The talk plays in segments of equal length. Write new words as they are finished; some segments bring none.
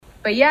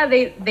But yeah,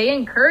 they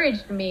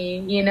encouraged me,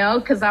 you know,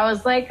 because I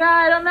was like, oh,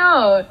 I don't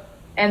know.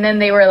 And then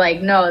they were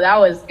like, no, that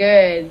was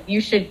good. You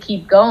should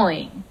keep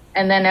going.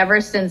 And then ever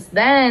since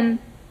then,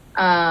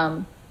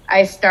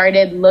 I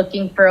started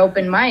looking for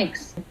open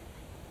mics.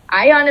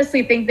 I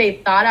honestly think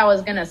they thought I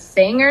was going to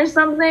sing or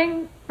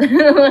something.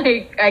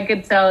 Like, I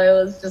could tell it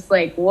was just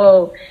like,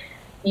 whoa,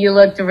 you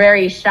looked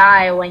very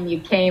shy when you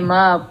came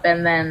up,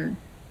 and then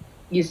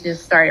you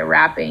just started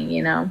rapping,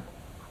 you know?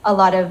 A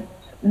lot of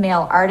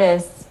male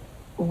artists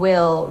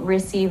will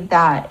receive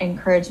that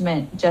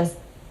encouragement just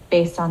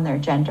based on their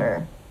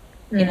gender.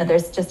 You know,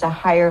 there's just a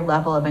higher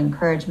level of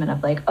encouragement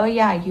of like, oh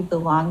yeah, you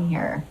belong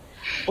here.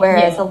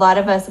 Whereas a lot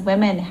of us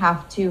women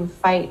have to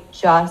fight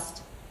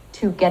just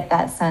to get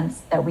that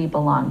sense that we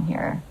belong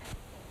here.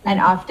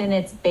 And often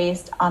it's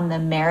based on the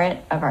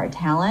merit of our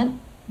talent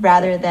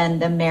rather than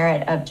the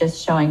merit of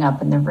just showing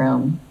up in the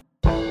room.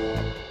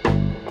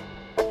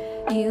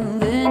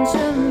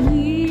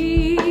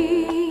 Eventually,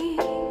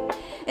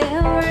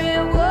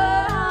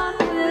 everyone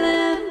will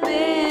have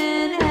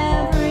been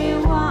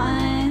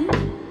everyone.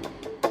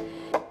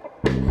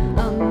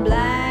 A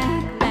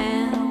black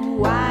man, a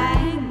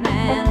white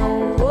man,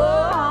 a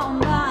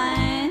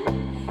woman,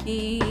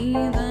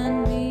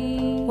 even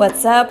me.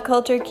 What's up,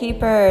 Culture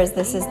Keepers?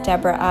 This is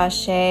Deborah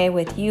Ashe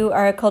with You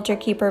Are a Culture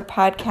Keeper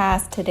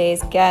podcast.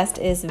 Today's guest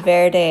is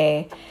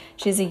Verde.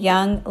 She's a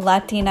young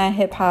Latina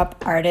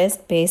hip-hop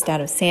artist based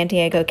out of San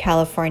Diego,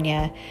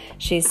 California.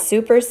 She's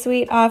super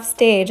sweet off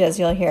stage, as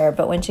you'll hear,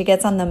 but when she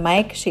gets on the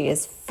mic, she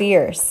is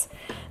fierce.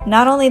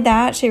 Not only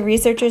that, she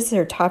researches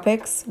her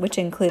topics, which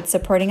include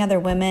supporting other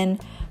women,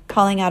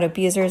 calling out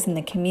abusers in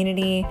the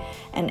community,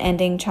 and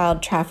ending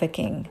child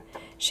trafficking.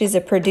 She's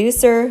a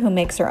producer who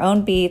makes her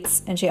own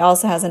beats, and she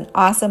also has an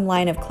awesome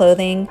line of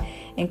clothing,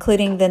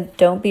 including the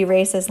Don't Be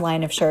Racist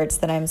line of shirts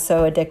that I'm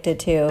so addicted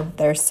to.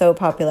 They're so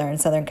popular in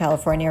Southern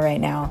California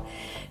right now.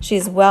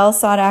 She's well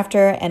sought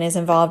after and is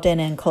involved in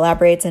and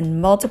collaborates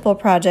in multiple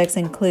projects,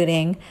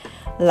 including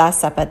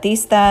Las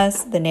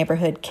Zapatistas, The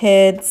Neighborhood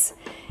Kids,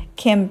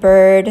 Kim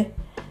Bird,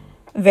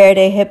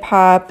 Verde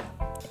Hiphop,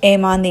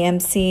 Amon the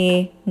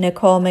MC,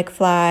 Nicole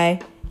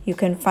McFly. You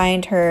can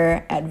find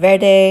her at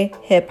Verde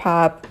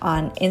Hiphop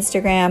on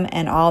Instagram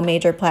and all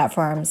major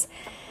platforms.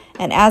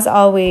 And as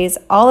always,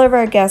 all of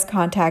our guest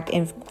contact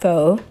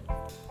info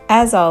can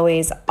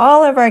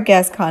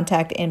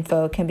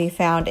be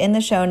found in the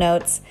show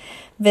notes.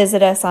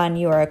 Visit us on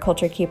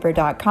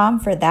youareaculturekeeper.com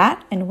for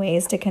that and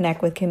ways to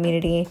connect with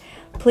community.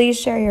 Please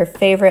share your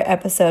favorite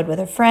episode with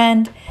a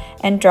friend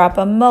and drop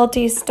a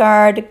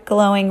multi-starred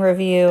glowing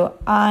review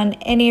on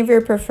any of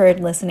your preferred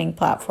listening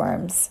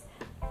platforms.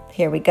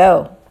 Here we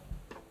go.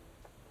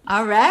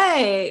 All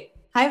right.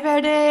 Hi,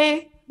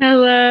 Verde.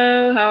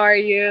 Hello, how are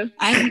you?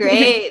 I'm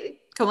great.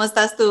 ¿Cómo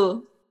estás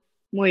tú?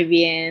 Muy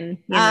bien.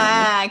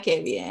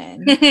 Qué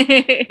bien.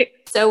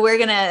 So we're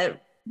going to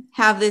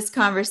have this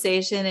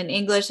conversation in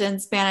English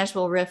and Spanish.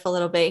 We'll riff a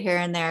little bit here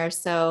and there.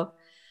 So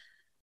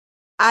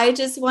I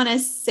just want to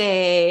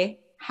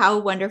say how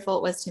wonderful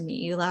it was to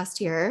meet you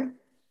last year.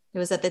 It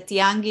was at the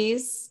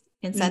Tianguis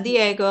in San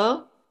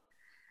Diego.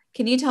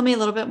 Can you tell me a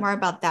little bit more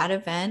about that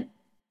event?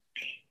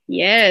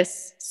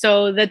 Yes.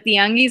 So the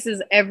Tianguis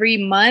is every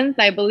month,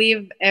 I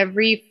believe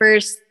every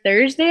first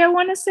Thursday, I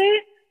want to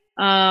say.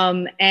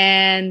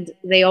 And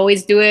they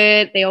always do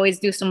it. They always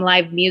do some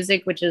live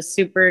music, which is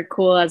super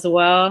cool as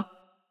well.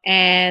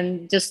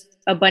 And just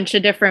a bunch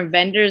of different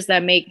vendors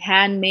that make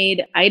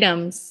handmade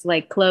items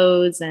like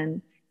clothes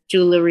and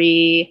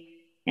jewelry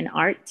and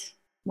art.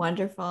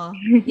 Wonderful.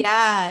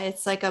 Yeah,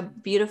 it's like a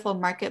beautiful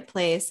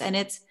marketplace, and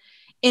it's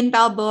in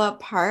Balboa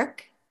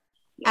Park.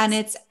 Yes. And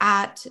it's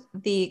at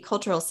the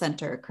Cultural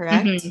Center,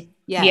 correct? Mm-hmm.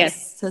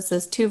 Yes. So it's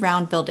those two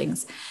round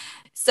buildings.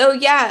 So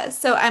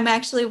I'm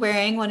actually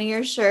wearing one of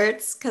your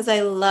shirts because I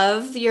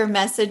love your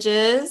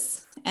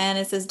messages. And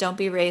it says, don't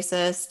be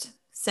racist.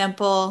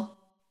 Simple,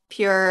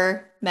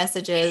 pure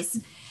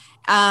messages.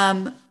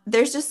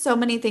 There's just so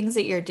many things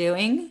that you're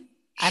doing.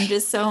 I'm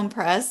just so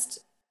impressed.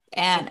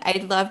 And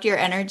I loved your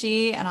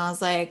energy. And I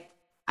was like,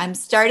 I'm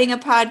starting a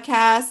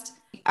podcast.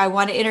 I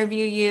want to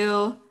interview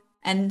you.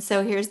 And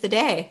so here's the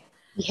day.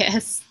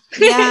 Yes.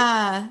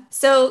 Yeah.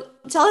 So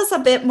tell us a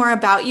bit more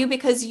about you,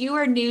 because you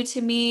are new to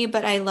me,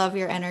 but I love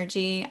your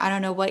energy. I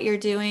don't know what you're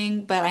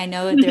doing, but I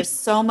know there's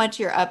so much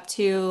you're up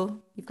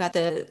to. You've got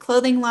the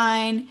clothing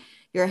line.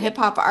 You're a hip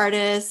hop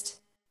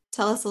artist.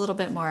 Tell us a little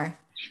bit more.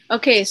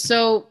 Okay.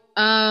 So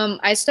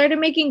I started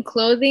making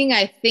clothing.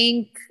 I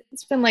think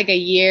it's been like a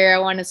year, I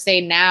want to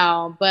say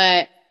now,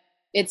 but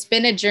it's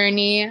been a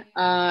journey.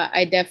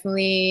 I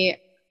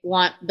definitely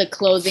want the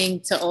clothing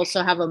to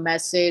also have a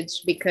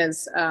message,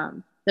 because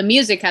the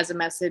music has a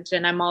message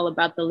and I'm all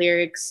about the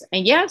lyrics.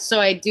 And yeah, so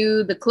I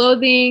do the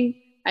clothing,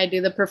 I do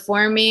the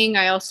performing,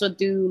 I also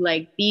do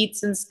like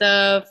beats and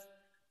stuff.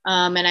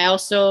 And I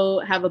also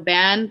have a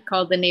band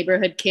called the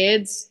Neighborhood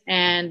Kids,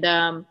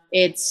 and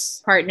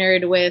it's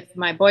partnered with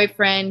my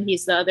boyfriend.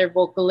 He's the other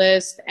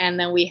vocalist. And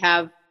then we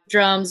have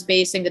drums,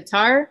 bass, and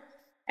guitar.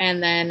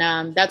 And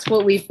then that's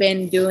what we've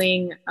been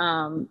doing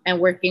and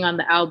working on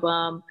the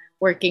album.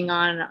 working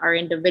on our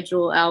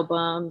individual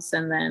albums,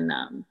 and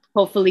then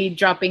hopefully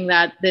dropping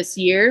that this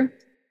year.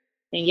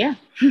 And yeah.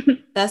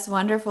 That's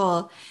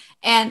wonderful.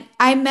 And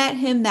I met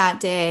him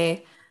that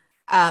day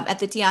at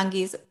the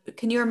Tianguis.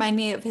 Can you remind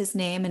me of his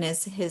name and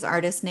his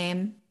artist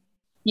name?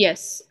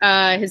 Yes.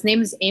 His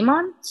name is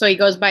Amon. So he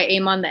goes by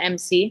Amon the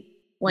MC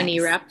when he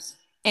Nice. raps.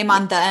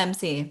 Amon the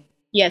MC.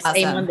 Yes,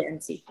 Amon Awesome. the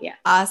MC. Yeah.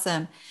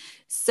 Awesome.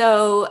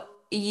 So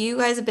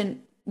you've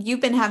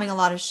been having a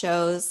lot of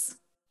shows.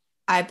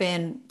 I've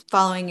been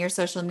following your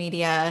social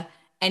media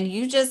and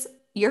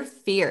you're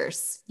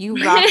fierce. You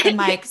rock the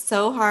mic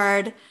so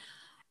hard.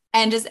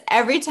 And just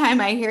every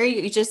time I hear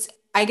you,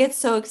 I get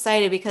so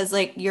excited because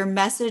like your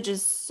message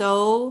is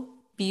so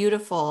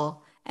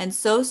beautiful and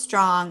so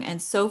strong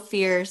and so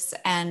fierce.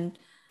 And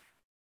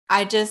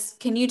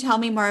can you tell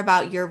me more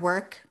about your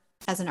work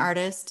as an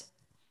artist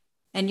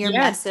and your Yeah.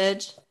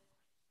 message?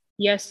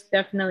 Yes,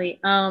 definitely.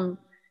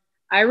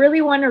 I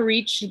really want to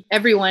reach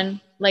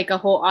everyone, like a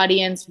whole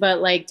audience, but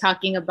like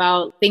talking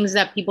about things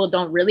that people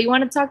don't really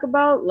want to talk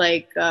about,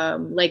 like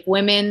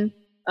women.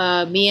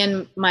 Me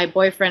and my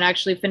boyfriend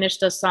actually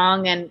finished a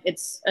song, and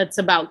it's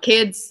about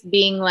kids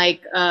being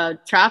like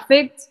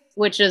trafficked,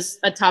 which is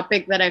a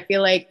topic that I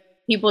feel like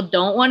people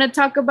don't want to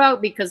talk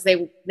about because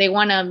they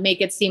want to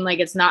make it seem like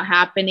it's not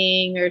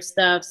happening or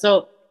stuff.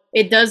 So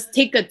it does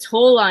take a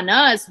toll on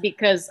us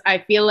because I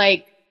feel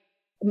like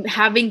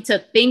having to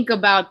think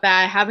about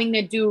that, having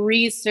to do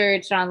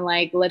research on,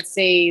 like, let's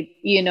say,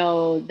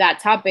 that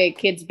topic,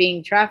 kids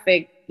being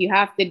trafficked, you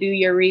have to do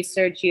your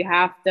research, you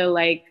have to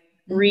like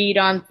read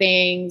on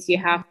things, you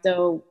have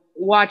to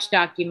watch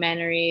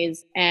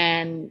documentaries,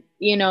 and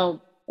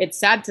it's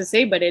sad to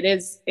say, but it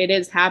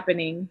is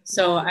happening.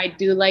 So Yeah. I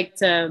do like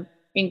to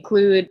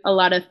include a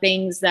lot of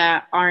things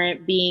that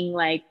aren't being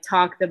like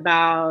talked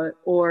about,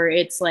 or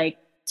it's like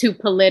too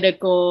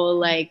political,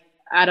 like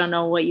I don't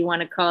know what you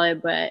want to call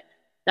it, but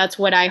that's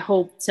what I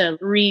hope to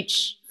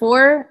reach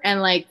for,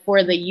 and like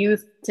for the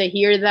youth to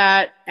hear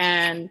that.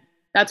 And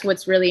that's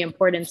what's really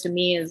important to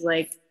me, is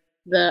like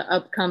the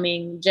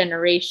upcoming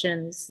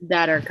generations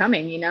that are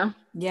coming.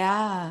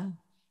 Yeah.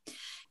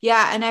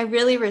 Yeah. And I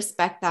really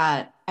respect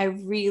that.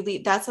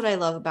 That's what I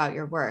love about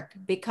your work,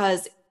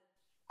 because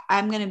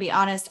I'm going to be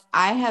honest,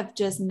 I have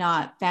just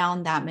not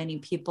found that many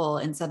people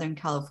in Southern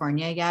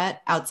California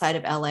yet, outside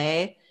of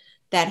LA,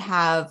 that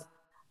have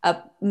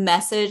a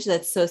message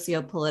that's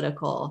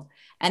socio-political.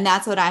 And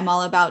that's what I'm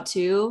all about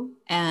too.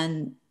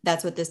 And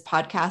that's what this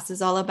podcast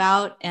is all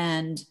about.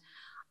 And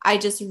I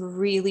just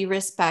really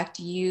respect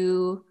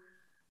you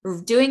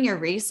doing your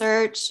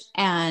research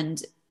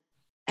and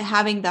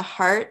having the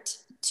heart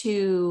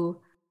to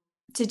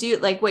do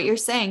like what you're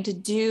saying, to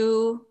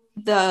do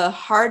the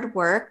hard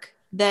work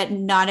that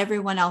not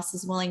everyone else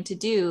is willing to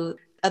do.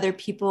 Other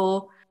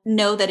people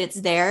know that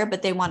it's there,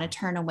 but they want to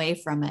turn away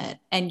from it,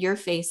 and you're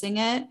facing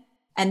it.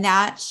 And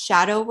that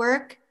shadow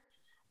work,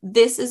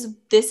 this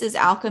is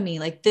alchemy.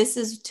 Like, this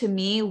is, to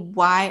me,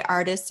 why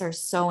artists are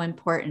so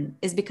important,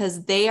 is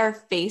because they are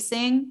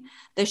facing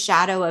the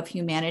shadow of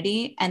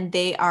humanity and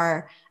they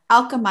are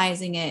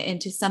alchemizing it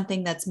into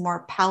something that's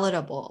more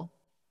palatable,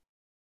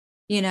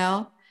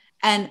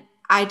 and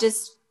I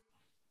just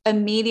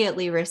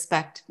immediately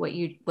respect what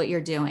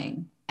you're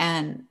doing.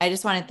 And I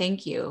just want to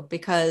thank you,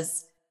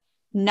 because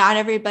not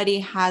everybody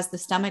has the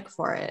stomach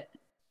for it.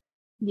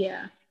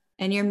 Yeah.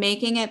 And you're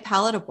making it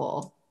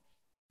palatable.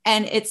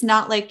 And it's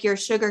not like you're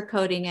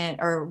sugarcoating it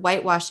or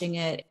whitewashing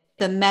it.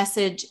 The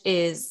message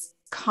is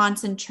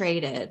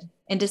concentrated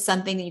into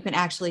something that you can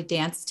actually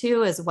dance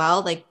to as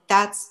well. Like,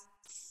 that's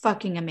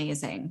fucking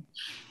amazing.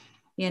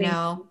 Thank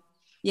you.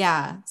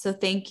 Yeah. So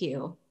thank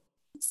you.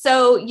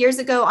 So years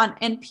ago on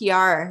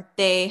NPR,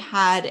 they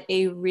had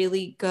a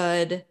really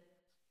good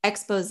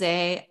expose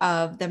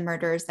of the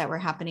murders that were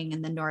happening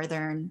in the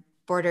northern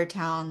border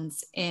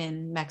towns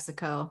in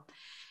Mexico.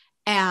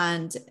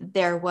 And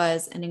there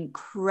was an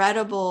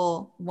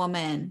incredible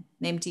woman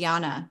named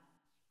Diana,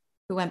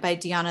 who went by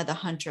Diana the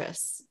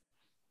Huntress,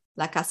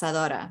 La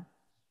Cazadora.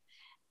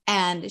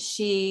 And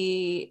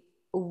she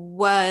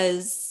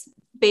was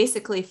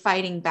basically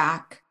fighting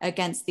back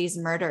against these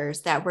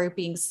murders that were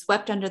being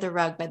swept under the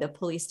rug by the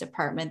police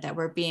department, that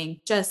were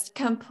being just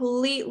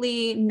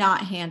completely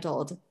not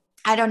handled.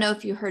 I don't know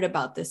if you heard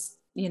about this,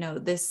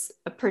 this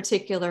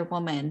particular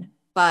woman,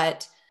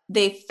 but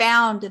they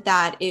found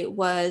that it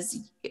was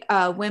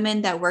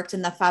women that worked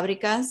in the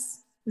fabricas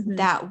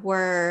that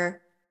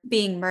were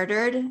being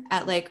murdered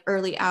at like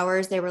early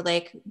hours. They were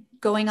like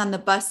going on the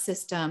bus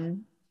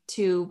system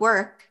to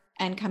work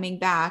and coming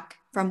back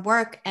from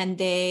work, and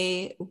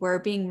they were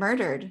being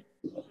murdered.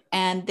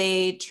 And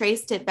they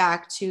traced it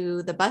back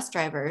to the bus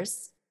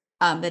drivers,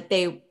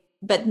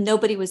 but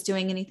nobody was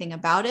doing anything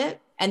about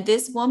it. And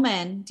this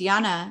woman,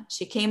 Diana,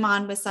 she came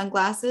on with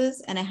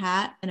sunglasses and a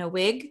hat and a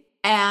wig,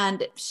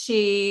 and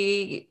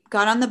she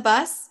got on the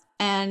bus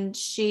and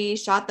she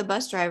shot the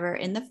bus driver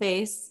in the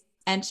face.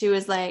 And she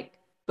was like,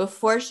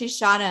 before she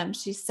shot him,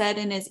 she said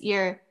in his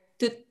ear,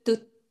 tú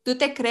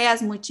te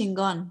creas muy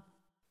chingón.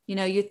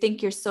 You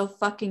think you're so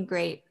fucking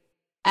great.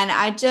 And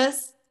I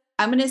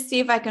I'm going to see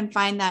if I can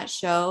find that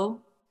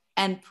show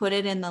and put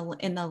it in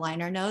the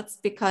liner notes,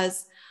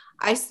 because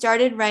I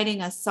started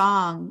writing a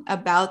song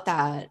about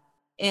that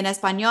in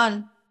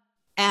Espanol,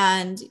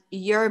 and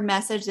your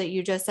message that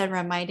you just said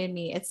reminded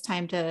me it's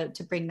time to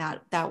bring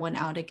that one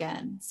out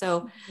again.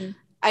 So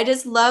I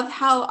just love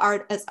how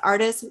as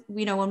artists,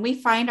 you know, when we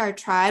find our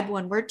tribe,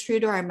 when we're true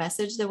to our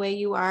message the way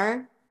you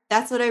are,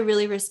 that's what I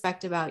really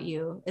respect about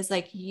you. Is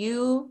like,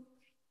 you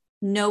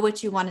know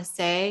what you want to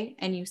say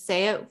and you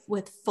say it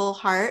with full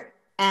heart,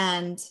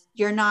 and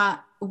you're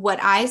not,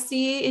 what I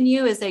see in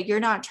you is that you're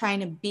not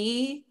trying to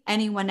be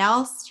anyone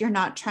else. You're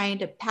not trying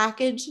to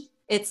package.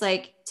 It's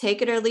like,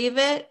 take it or leave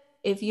it.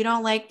 If you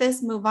don't like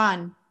this, move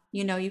on.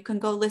 You know, you can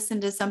go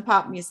listen to some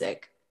pop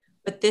music,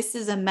 but this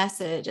is a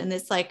message. And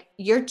it's like,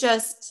 you're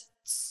just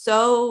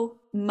so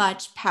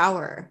much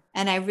power.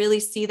 And I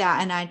really see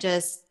that. And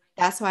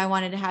that's why I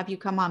wanted to have you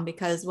come on,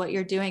 because what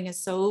you're doing is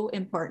so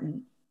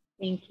important.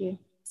 Thank you.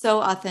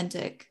 So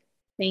authentic.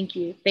 Thank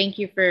you. Thank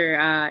you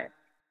for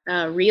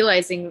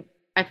realizing.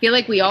 I feel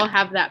like we all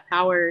have that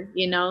power,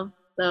 you know?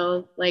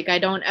 So like, I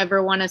don't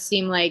ever want to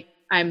seem like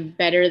I'm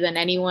better than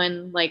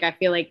anyone. Like, I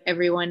feel like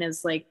everyone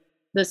is like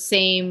the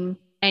same,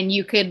 and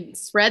you could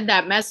spread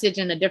that message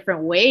in a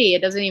different way.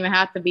 It doesn't even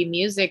have to be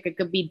music. It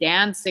could be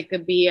dance. It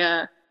could be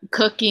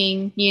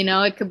cooking, you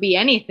know, it could be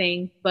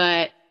anything,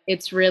 but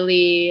it's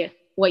really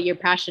what your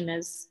passion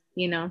is,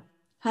 you know?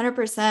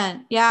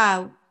 100%.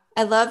 Yeah.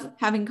 I love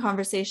having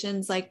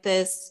conversations like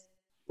this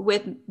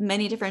with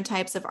many different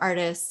types of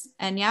artists.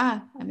 And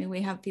yeah, I mean,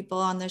 we have people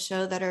on the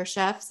show that are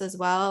chefs as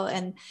well.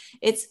 And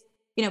it's,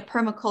 you know,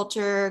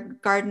 permaculture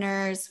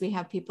gardeners. We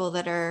have people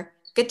that are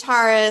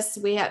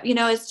guitarists. We have, you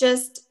know, it's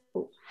just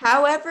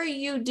however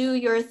you do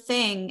your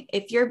thing.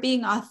 If you're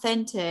being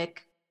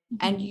authentic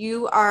and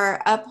you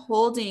are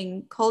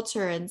upholding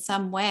culture in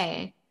some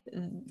way,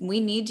 we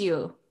need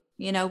you.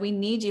 You know, we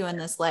need you in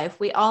this life.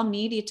 We all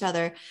need each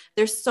other.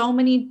 There's so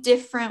many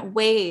different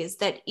ways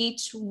that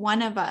each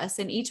one of us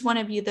and each one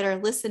of you that are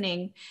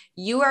listening,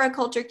 you are a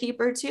culture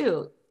keeper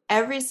too.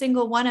 Every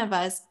single one of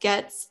us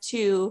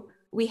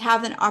we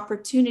have an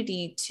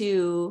opportunity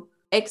to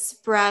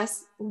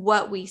express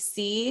what we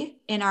see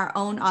in our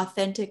own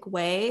authentic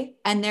way.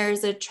 And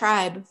there's a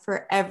tribe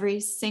for every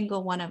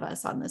single one of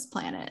us on this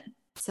planet.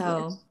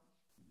 So,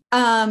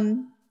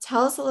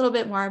 tell us a little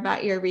bit more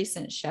about your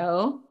recent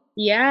show.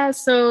 Yeah,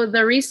 so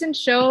the recent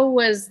show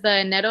was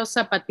the Nero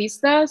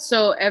Zapatista.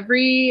 So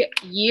every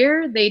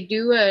year they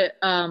do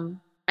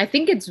I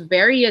think it's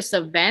various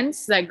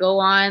events that go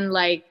on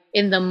like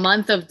in the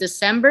month of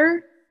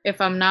December, if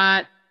I'm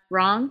not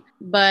wrong.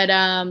 But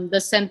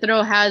the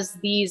Centro has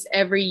these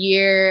every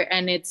year,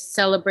 and it's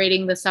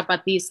celebrating the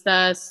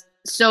Zapatistas.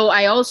 So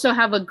I also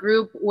have a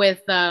group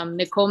with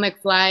Nicole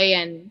McFly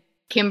and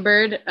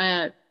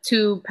Kimber,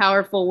 two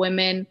powerful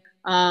women.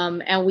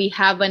 And we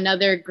have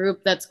another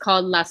group that's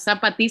called Las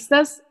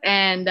Zapatistas,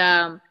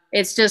 and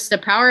it's just a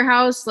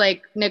powerhouse.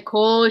 Like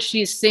Nicole,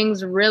 she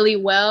sings really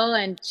well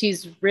and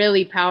she's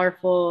really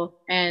powerful,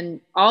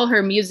 and all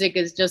her music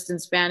is just in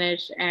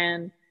Spanish,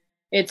 and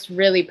it's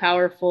really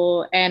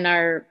powerful. And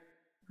our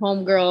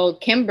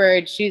homegirl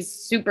Kimber, she's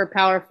super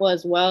powerful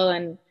as well,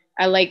 and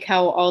I like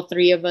how all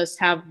three of us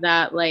have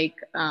that like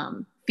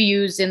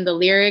fuse in the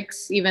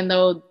lyrics, even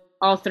though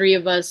all three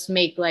of us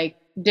make like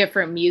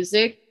different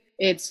music.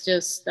 It's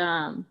just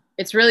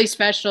it's really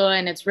special,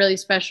 and it's really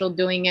special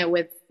doing it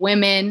with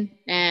women,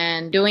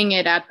 and doing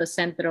it at the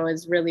Centro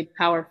is really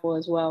powerful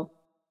as well.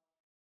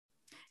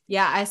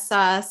 Yeah, I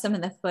saw some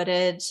of the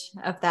footage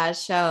of that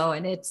show,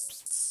 and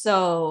it's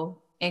so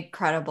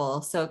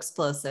incredible, so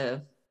explosive,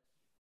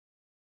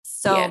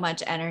 so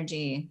much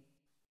energy.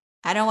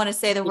 I don't want to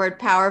say the word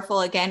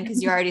powerful again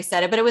because you already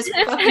said it, but it was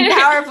fucking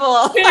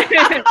powerful.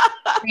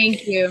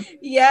 Thank you.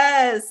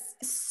 Yes.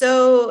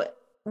 So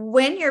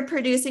when you're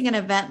producing an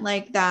event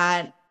like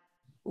that,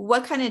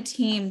 what kind of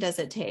team does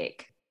it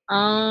take?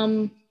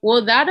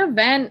 Well, that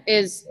event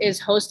is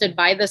hosted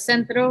by the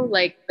Centro,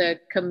 like the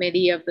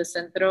committee of the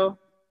Centro.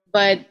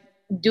 But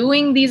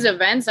doing these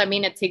events, I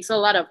mean, it takes a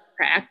lot of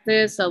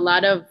practice, a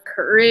lot of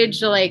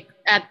courage. Like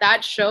at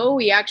that show,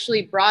 we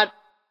actually brought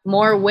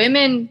more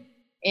women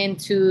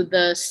into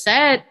the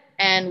set,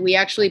 and we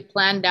actually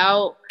planned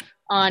out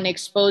on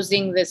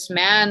exposing this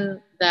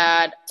man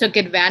that took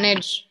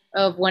advantage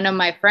of one of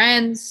my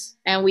friends,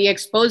 and we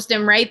exposed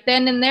him right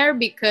then and there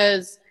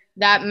because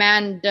that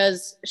man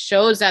does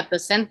shows at the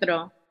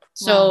Centro.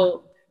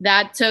 So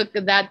that took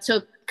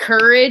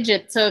courage.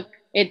 It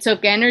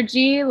took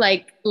energy.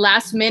 Like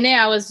last minute,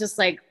 I was just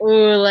like,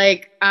 oh,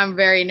 like I'm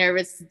very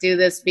nervous to do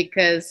this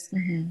because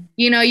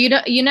you know,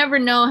 you never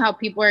know how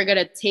people are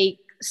gonna take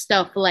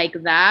stuff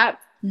like that.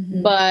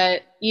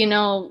 But you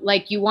know,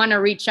 like you want to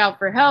reach out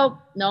for help.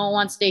 No one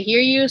wants to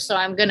hear you, so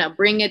I'm gonna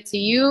bring it to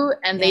you.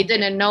 And they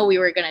didn't know we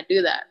were gonna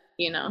do that,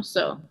 you know.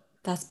 So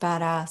that's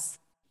badass.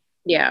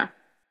 Yeah,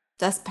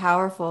 that's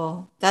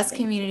powerful. That's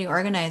community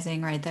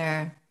organizing right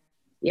there.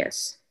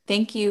 Yes.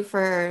 Thank you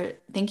for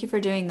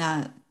doing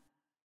that.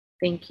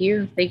 Thank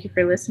you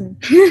for listening.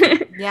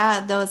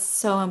 Yeah, that was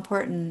so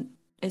important.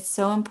 It's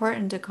so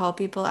important to call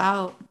people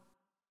out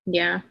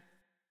Yeah.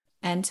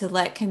 and to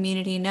let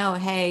community know,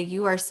 hey,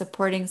 you are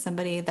supporting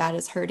somebody that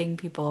is hurting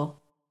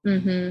people.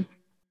 Mm-hmm.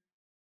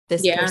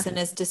 This Yeah, person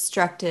is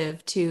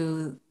destructive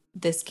to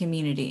this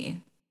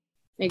community.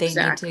 They need to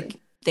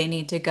exactly. they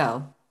need to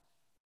go.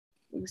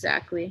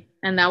 Exactly.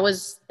 And that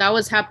was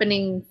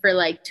happening for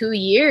like 2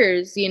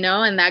 years,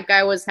 and that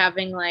guy was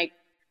having like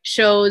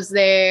shows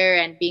there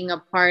and being a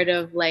part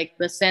of like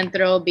the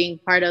Centro, being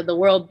part of the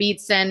World Beat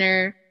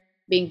Center,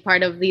 being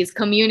part of these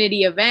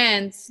community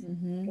events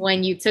Mm-hmm.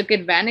 when you took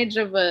advantage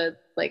of a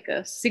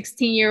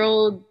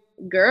 16-year-old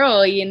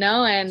girl,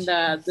 and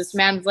this Jeez.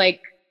 man's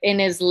like in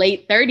his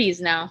late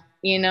 30s now.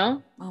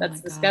 Oh my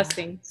That's God.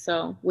 disgusting.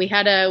 So we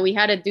had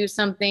to do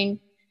something,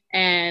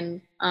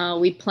 and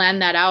we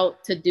planned that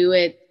out to do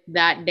it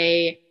that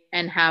day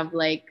and have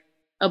like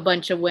a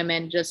bunch of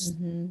women just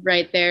Mm-hmm.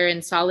 right there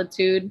in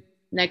solitude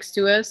next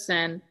to us,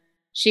 and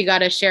she got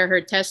to share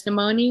her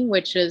testimony,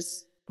 which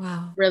is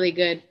Wow. really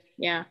good.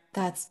 Yeah.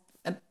 That's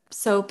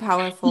so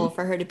powerful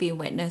for her to be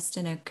witnessed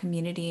in a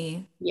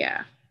community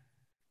Yeah.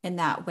 in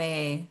that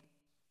way.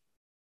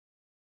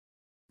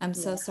 I'm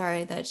so Yeah.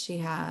 sorry that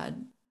she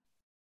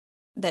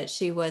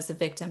was a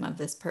victim of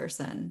this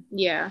person.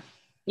 Yeah.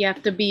 You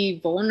have to be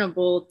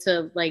vulnerable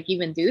to like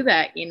even do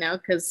that,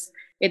 because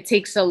it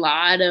takes a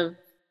lot of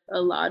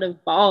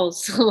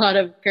balls, a lot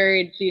of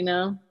courage,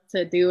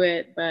 to do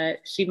it. But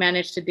she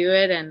managed to do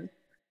it, and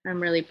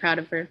I'm really proud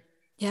of her.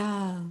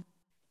 Yeah.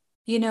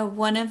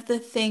 One of the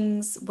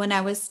things when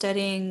I was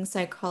studying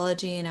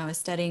psychology and I was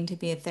studying to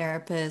be a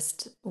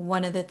therapist,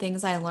 one of the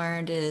things I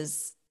learned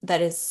is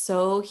that is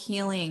so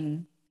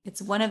healing.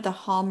 It's one of the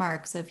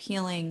hallmarks of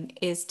healing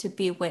is to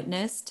be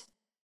witnessed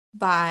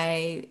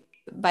by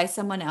by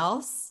someone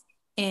else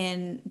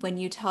in when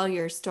you tell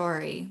your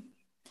story.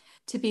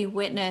 To be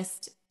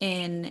witnessed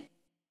in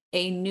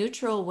a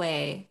neutral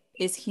way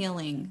is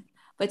healing,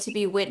 but to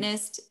be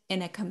witnessed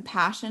in a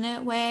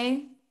compassionate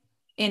way,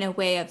 in a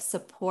way of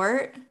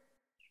support,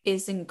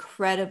 is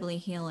incredibly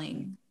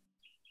healing.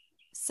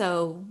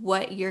 So,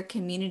 what your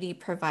community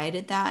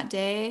provided that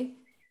day,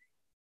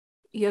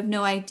 you have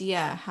no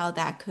idea how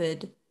that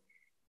could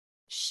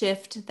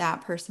shift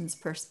that person's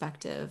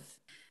perspective.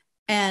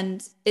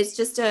 And it's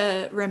just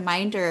a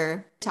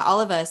reminder to all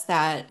of us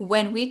that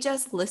when we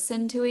just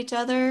listen to each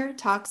other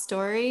talk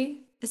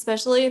story,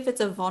 especially if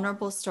it's a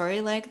vulnerable story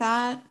like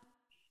that,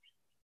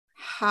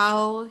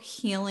 how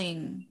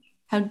healing,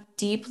 how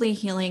deeply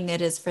healing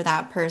it is for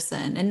that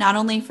person. And not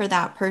only for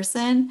that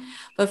person,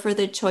 but for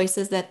the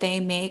choices that they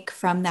make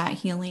from that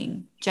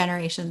healing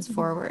generations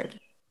forward.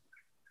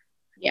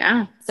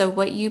 Yeah. So,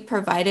 what you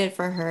provided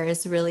for her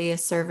is really a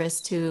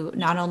service to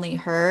not only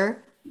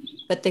her,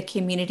 but the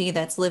community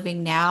that's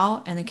living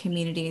now and the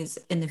communities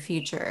in the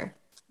future.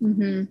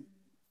 Mm-hmm.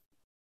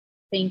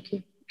 Thank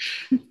you.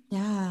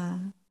 Yeah.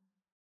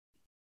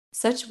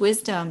 Such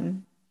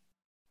wisdom.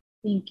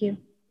 Thank you.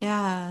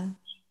 Yeah.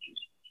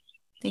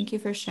 Thank you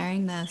for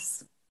sharing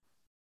this.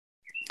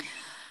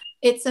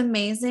 It's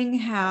amazing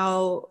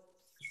how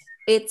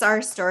it's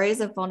our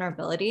stories of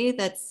vulnerability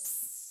that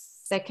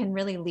can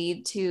really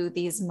lead to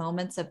these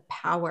moments of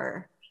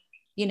power,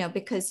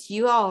 because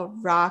you all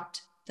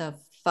rocked the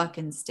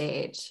fucking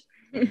stage.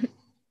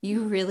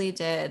 You really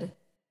did.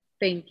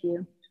 Thank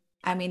you.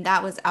 I mean,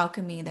 that was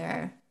alchemy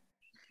there.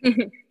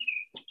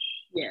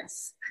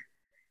 Yes.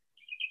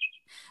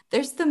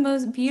 There's the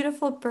most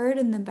beautiful bird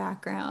in the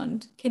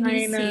background. Can you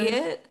I see know.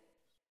 it?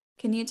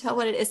 Can you tell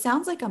what it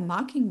sounds like a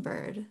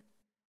mockingbird.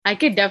 I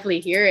could definitely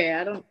hear it.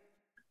 I don't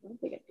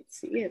think I could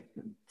see it.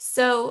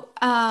 So,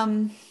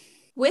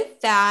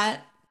 with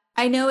that,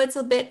 I know it's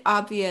a bit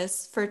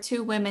obvious for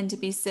two women to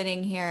be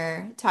sitting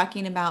here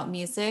talking about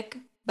music,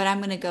 but I'm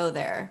going to go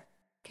there.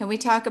 Can we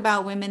talk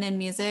about women in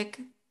music?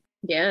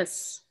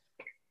 Yes.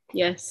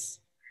 Yes.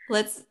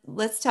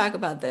 Let's talk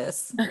about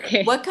this.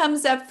 Okay. What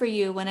comes up for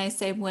you when I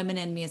say women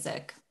in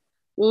music?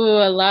 Ooh,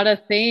 a lot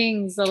of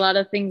things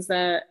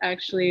that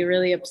actually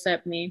really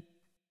upset me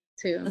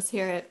too. Let's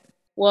hear it.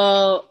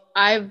 Well,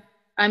 I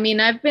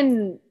mean, I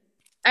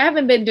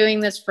haven't been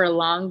doing this for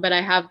long, but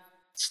I have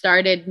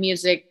started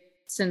music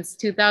since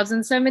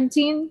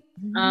 2017.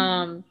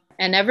 Mhm.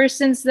 And ever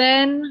since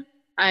then,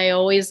 I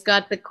always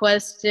got the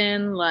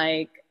question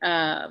like,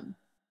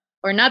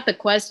 or not the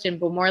question,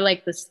 but more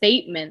like the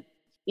statement.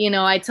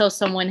 I tell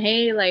someone,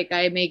 hey, like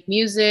I make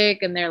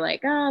music, and they're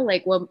like,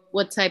 like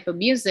what type of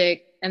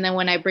music? And then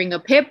when I bring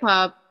up hip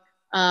hop,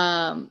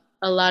 a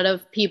lot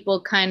of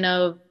people kind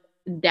of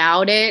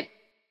doubt it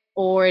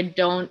or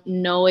don't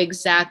know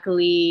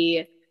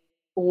exactly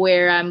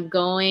where I'm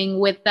going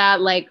with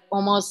that. Like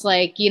almost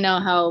like,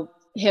 how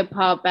hip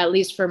hop, at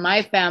least for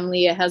my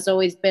family, it has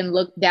always been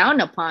looked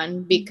down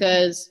upon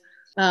because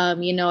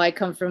I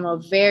come from a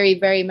very,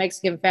 very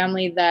Mexican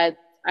family that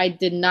I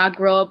did not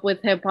grow up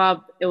with hip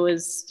hop. It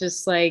was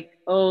just like,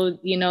 oh,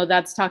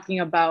 that's talking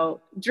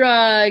about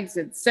drugs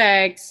and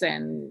sex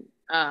and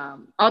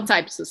all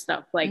types of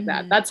stuff like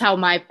that. Mhm. That's how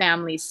my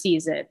family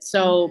sees it. Mhm.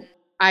 So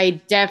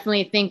I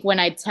definitely think when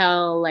I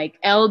tell like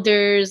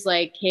elders,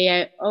 like,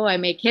 hey, I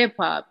make hip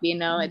hop,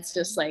 it's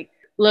just like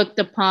looked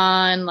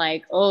upon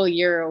like, oh,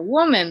 you're a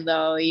woman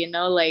though,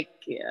 like,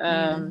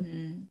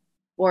 Mm-hmm.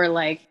 or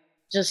like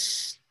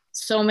just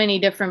so many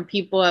different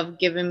people have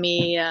given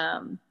me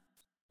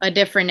a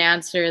different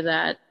answer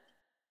that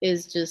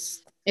is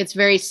just, it's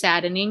very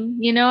saddening,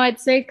 I'd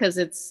say, because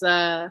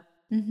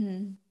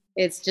Mm-hmm.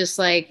 it's just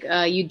like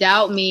you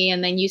doubt me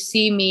and then you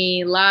see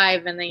me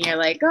live and then you're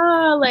like,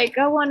 oh, like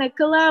I want to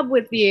collab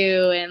with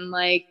you. And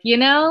like,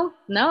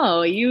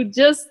 no, you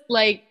just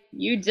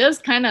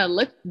kind of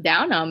looked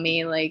down on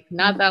me like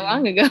not that Mm-hmm.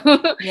 long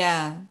ago,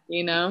 Yeah.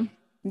 you know?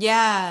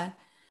 Yeah.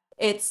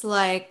 It's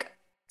like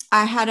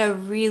I had a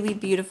really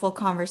beautiful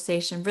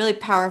conversation, really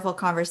powerful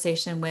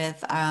conversation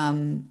with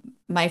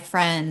my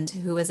friend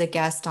who was a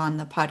guest on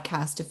the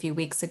podcast a few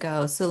weeks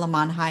ago,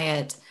 Suleiman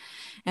Hyatt.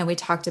 And we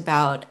talked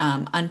about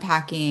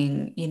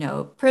unpacking,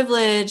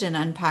 privilege and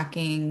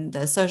unpacking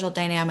the social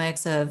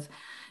dynamics of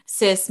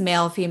cis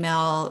male,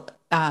 female,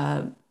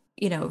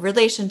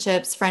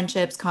 relationships,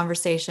 friendships,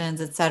 conversations,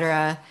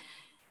 etc.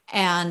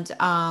 And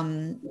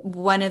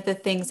one of the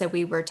things that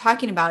we were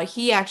talking about,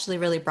 he actually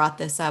really brought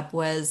this up,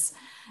 was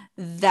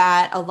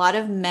that a lot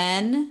of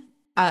men,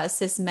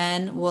 cis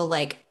men, will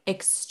like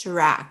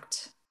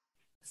extract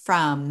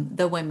from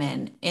the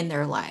women in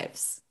their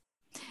lives.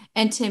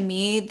 And to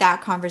me,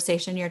 that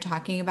conversation you're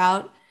talking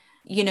about,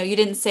 you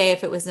didn't say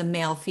if it was a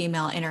male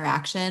female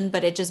interaction,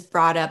 but it just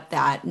brought up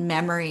that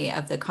memory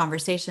of the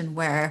conversation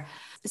where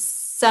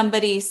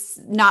somebody's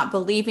not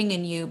believing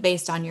in you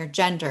based on your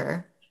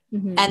gender.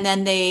 Mm-hmm. And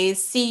then they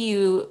see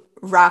you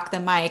rock the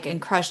mic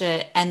and crush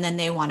it. And then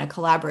they want to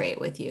collaborate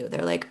with you.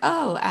 They're like,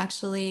 oh,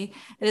 actually,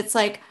 and it's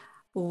like,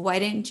 why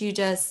didn't you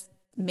just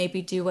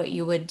maybe do what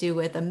you would do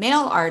with a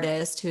male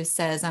artist who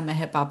says, I'm a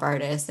hip hop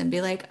artist, and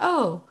be like,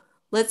 oh,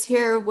 let's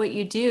hear what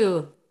you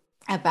do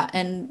about,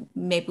 and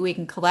maybe we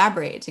can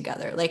collaborate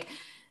together. Like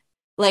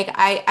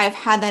I've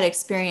had that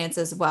experience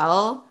as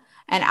well.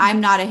 And I'm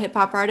not a hip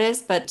hop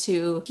artist, but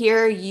to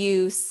hear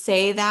you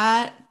say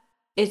that,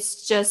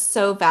 it's just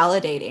so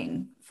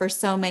validating for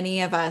so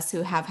many of us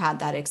who have had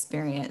that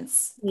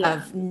experience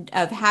Yeah.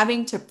 of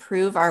having to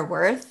prove our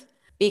worth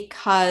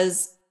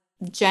because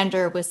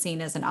gender was seen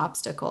as an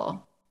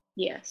obstacle.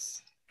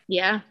 Yes.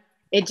 Yeah.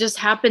 It just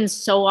happens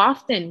so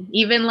often.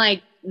 Even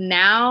like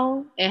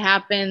now, it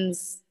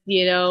happens,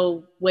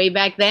 way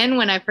back then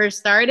when I first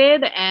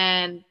started,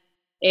 and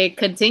it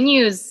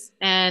continues.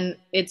 And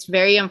it's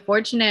very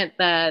unfortunate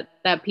that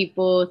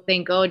people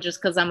think, oh,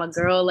 just because I'm a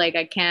girl, like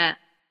I can't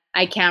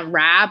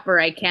rap or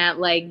I can't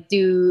like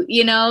do,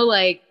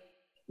 like,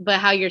 but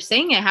how you're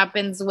saying it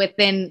happens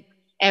within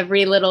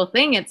every little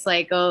thing. It's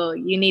like, oh,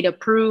 you need to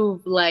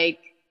prove like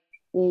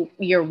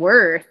your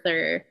worth,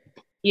 or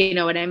you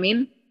know what I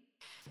mean?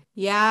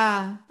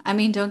 Yeah. I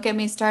mean, don't get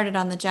me started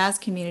on the jazz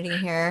community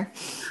here.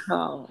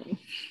 Oh.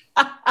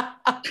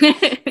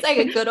 It's like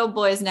a good old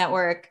boys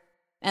network.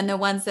 And the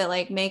ones that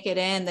like make it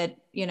in that,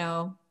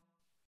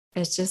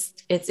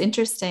 it's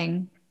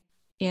interesting.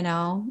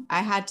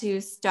 I had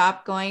to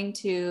stop going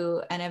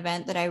to an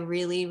event that I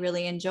really,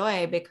 really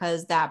enjoy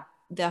because that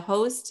the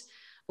host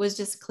was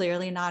just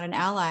clearly not an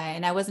ally.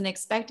 And I wasn't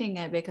expecting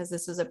it because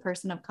this was a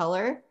person of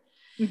color.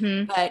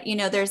 Mm-hmm. But,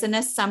 there's an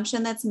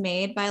assumption that's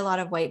made by a lot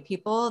of white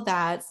people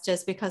that's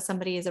just because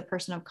somebody is a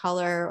person of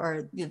color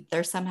or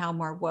they're somehow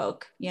more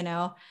woke,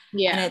 And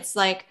Yeah. it's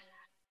like,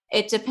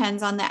 it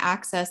depends on the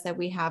access that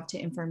we have to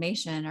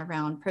information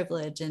around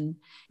privilege and,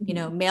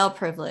 male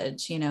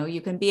privilege.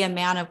 You can be a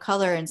man of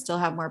color and still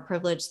have more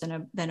privilege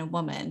than a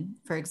woman,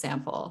 for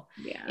example,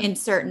 Yeah. in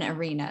certain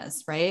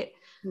arenas, right?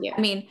 Yeah. I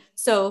mean,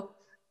 so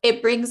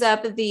it brings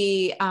up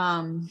the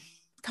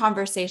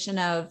conversation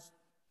of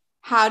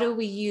how do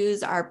we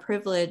use our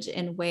privilege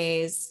in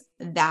ways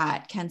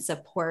that can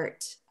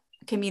support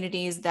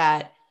communities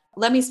that,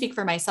 let me speak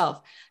for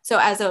myself. So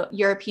as a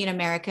European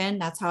American,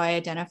 that's how I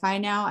identify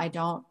now. I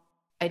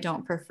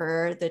don't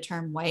prefer the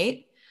term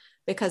white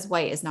because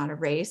white is not a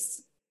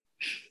race.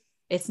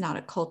 It's not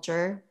a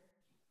culture,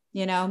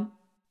 Yeah.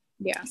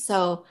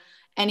 So,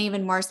 and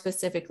even more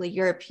specifically,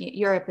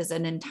 Europe is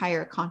an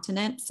entire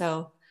continent.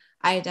 So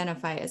I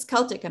identify as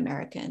Celtic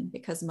American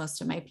because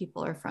most of my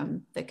people are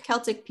from the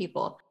Celtic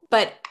people.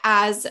 But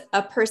as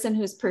a person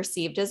who's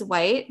perceived as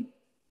white,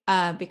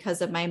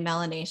 because of my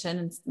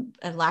melanation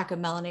and lack of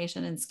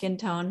melanation and skin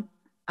tone,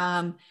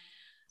 I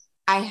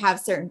have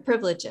certain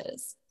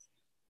privileges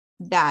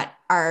that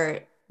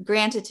are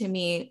granted to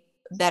me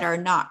that are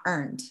not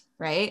earned,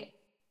 right?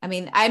 I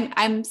mean,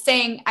 I'm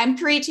saying, I'm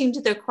preaching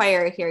to the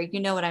choir here. You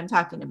know what I'm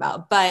talking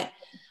about, but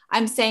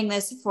I'm saying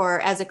this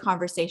as a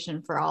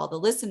conversation for all the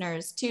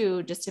listeners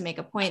too, just to make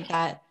a point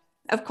that,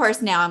 of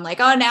course, now I'm like,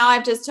 oh, now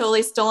I've just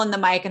totally stolen the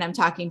mic and I'm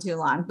talking too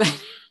long,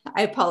 but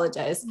I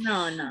apologize.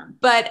 No.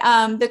 But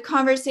the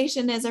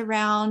conversation is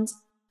around,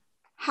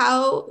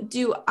 how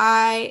do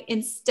I,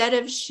 instead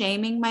of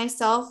shaming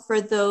myself for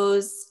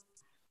those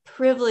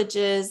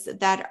privileges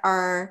that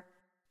are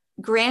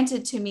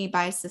granted to me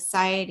by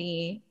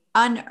society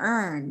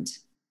unearned,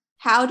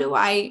 how do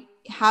I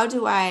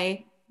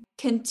I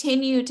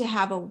continue to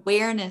have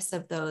awareness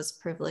of those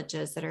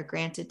privileges that are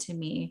granted to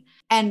me?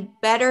 And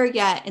better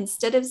yet,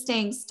 instead of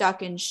staying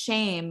stuck in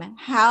shame,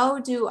 how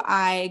do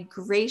I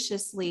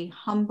graciously,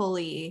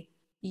 humbly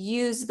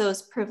use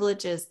those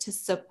privileges to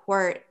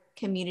support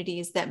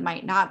communities that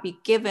might not be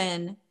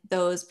given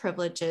those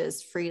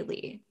privileges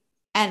freely?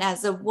 And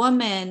as a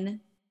woman,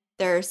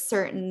 there are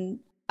certain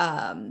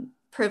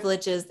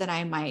privileges that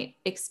I might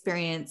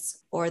experience,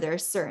 or there are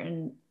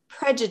certain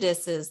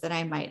prejudices that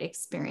I might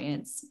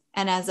experience.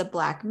 And as a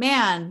Black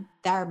man,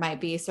 there might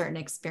be certain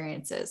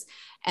experiences.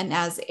 And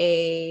as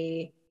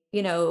a,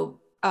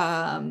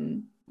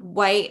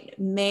 white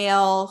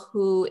male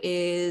who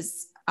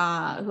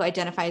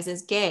identifies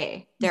as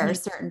gay, there are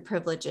certain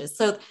privileges.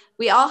 So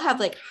we all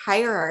have like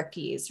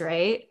hierarchies,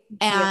 right?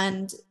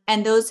 And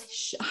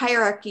those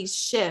hierarchies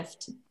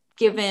shift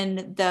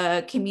given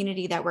the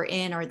community that we're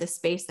in or the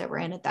space that we're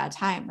in at that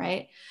time,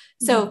 right?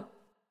 So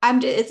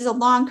it's a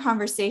long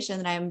conversation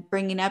that I'm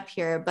bringing up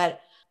here,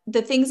 but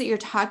the things that you're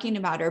talking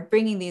about are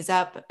bringing these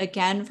up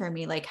again for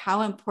me, like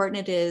how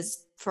important it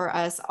is for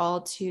us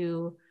all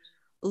to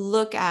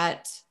look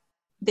at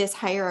this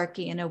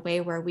hierarchy in a way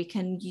where we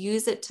can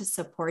use it to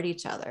support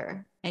each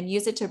other and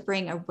use it to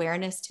bring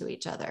awareness to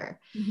each other.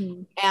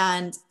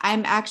 And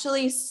I'm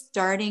actually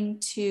starting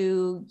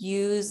to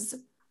use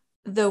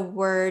the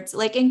words,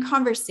 like in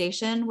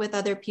conversation with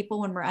other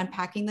people when we're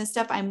unpacking this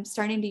stuff, I'm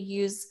starting to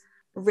use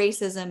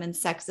racism and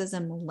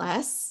sexism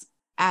less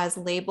as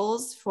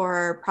labels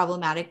for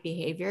problematic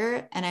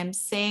behavior. And I'm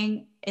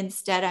saying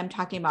instead, I'm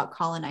talking about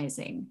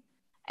colonizing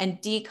and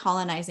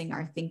decolonizing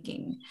our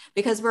thinking,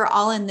 because we're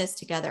all in this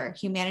together.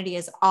 Humanity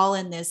is all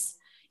in this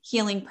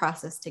healing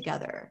process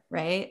together,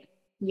 right?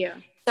 Yeah.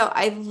 So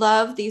I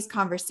love these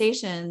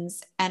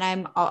conversations, and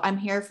I'm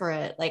here for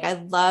it. Like, I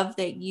love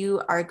that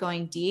you are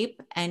going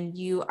deep and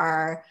you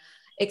are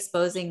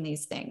exposing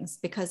these things,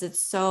 because it's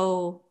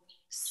so,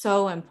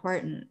 so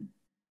important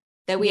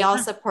that we all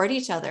support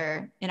each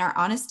other in our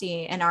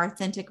honesty and our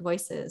authentic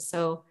voices.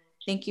 So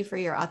thank you for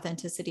your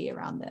authenticity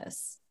around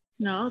this.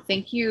 No,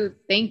 thank you.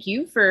 Thank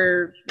you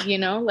for,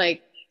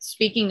 like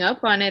speaking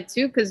up on it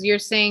too. Cause you're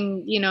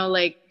saying,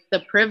 like the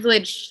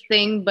privilege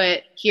thing,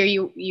 but here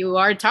you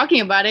are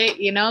talking about it,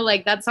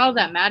 like that's all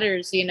that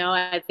matters.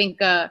 I think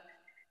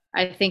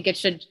it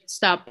should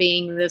stop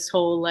being this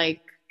whole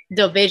like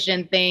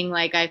division thing.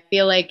 Like, I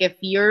feel like if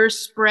you're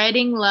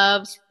spreading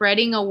love,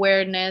 spreading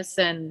awareness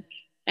and,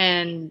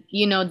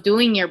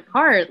 doing your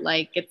part,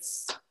 like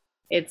it's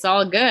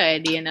all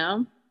good,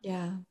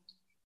 Yeah.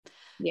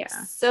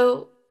 Yeah.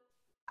 So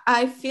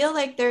I feel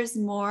like there's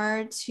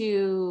more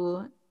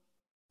to,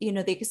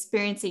 the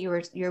experience that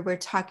you were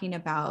talking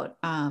about,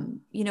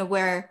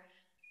 where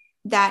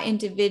that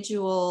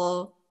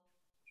individual,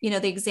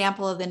 the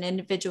example of an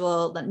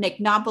individual,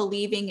 like not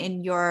believing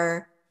in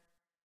your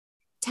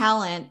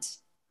talent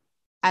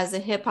as a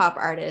hip hop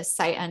artist,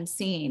 sight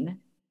unseen.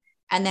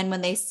 And then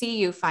when they see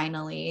you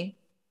finally,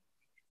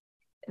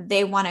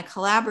 they want to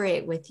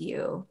collaborate with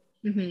you.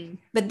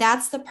 But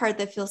that's the part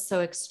that feels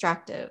so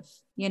extractive,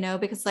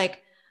 because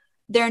like,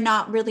 they're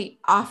not really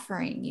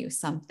offering you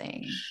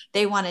something.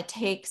 They want to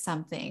take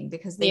something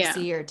because they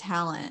see your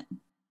talent.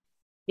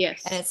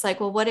 Yes. And it's like,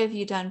 well, what have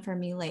you done for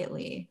me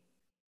lately?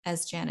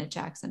 As Janet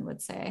Jackson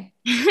would say.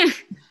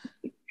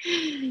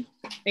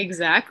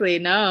 Exactly.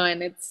 No.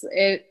 And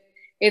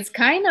it's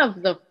kind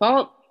of the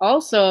fault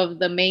also of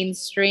the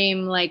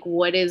mainstream, like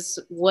what is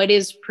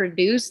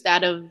produced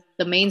out of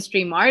the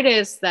mainstream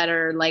artists that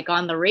are like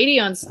on the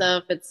radio and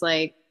stuff. It's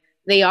like,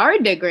 they are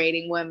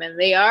degrading women.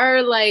 They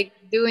are like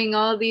doing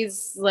all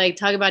these, like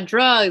talking about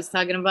drugs,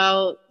 talking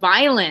about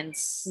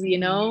violence,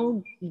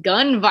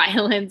 gun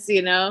violence,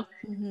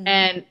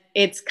 and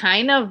it's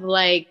kind of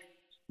like,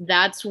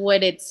 that's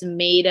what it's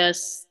made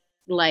us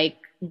like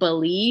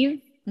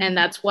believe. And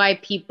that's why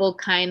people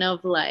kind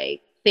of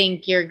like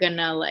think you're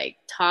gonna like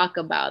talk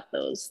about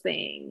those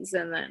things.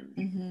 And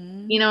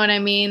then, you know what I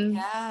mean?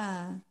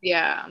 Yeah.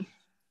 Yeah.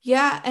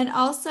 Yeah. And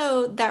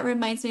also, that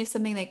reminds me of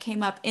something that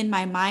came up in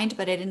my mind,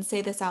 but I didn't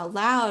say this out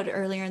loud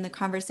earlier in the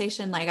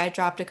conversation. Like, I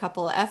dropped a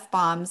couple of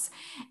F-bombs,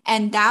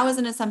 and that was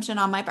an assumption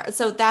on my part.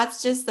 So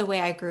that's just the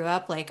way I grew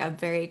up. Like, I'm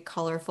very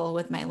colorful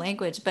with my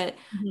language, but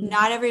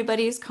not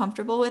everybody's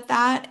comfortable with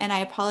that. And I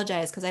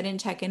apologize because I didn't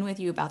check in with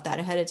you about that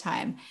ahead of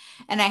time.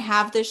 And I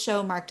have this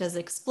show marked as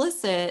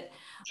explicit,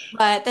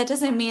 but that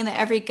doesn't mean that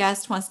every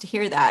guest wants to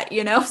hear that,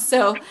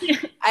 So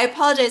I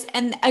apologize.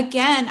 And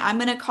again, I'm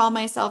going to call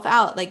myself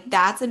out. Like,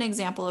 that's an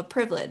example of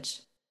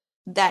privilege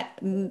that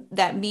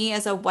me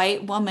as a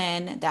white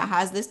woman that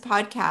has this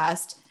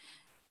podcast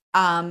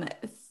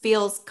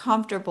feels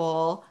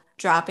comfortable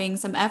dropping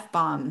some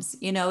F-bombs.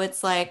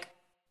 It's like,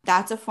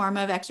 that's a form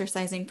of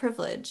exercising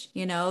privilege,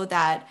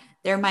 that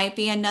there might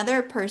be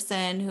another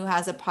person who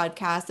has a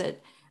podcast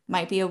that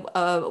might be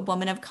a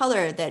woman of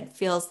color that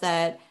feels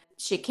that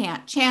she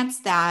can't chance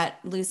that,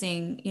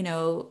 losing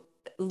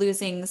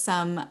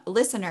some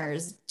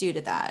listeners due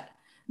to that.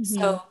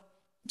 So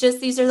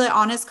just these are the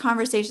honest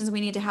conversations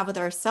we need to have with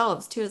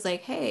ourselves too. Is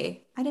like,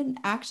 hey, I didn't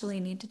actually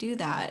need to do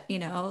that,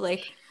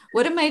 like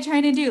what am I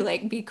trying to do?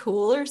 Like be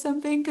cool or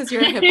something because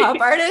you're a hip hop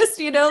artist,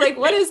 like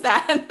what is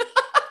that?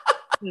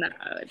 No,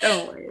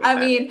 don't worry I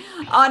about mean,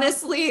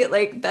 honestly,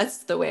 like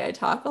that's the way I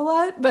talk a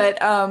lot, but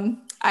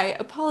I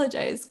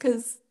apologize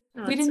because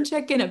we didn't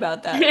check in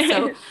about that.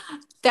 So it.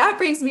 that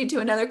brings me to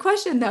another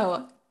question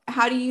though.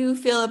 How do you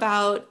feel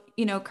about,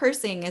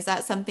 cursing? Is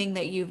that something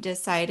that you've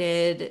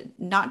decided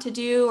not to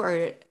do,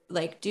 or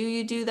like do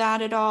you do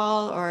that at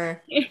all,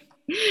 or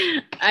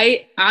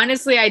I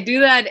honestly I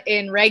do that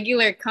in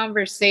regular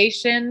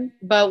conversation,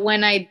 but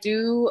when I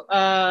do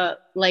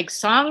like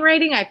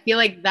songwriting, I feel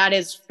like that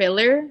is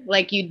filler.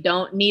 Like you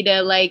don't need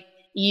to like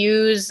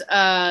use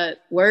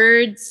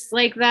words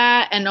like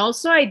that. And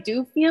also I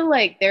do feel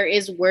like there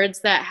is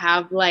words that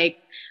have like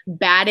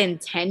bad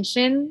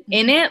intention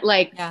in it.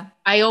 Like yeah.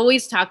 I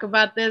always talk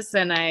about this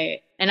and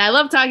I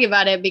love talking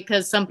about it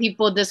because some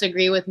people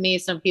disagree with me,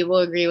 some people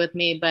agree with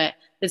me, but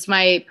it's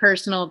my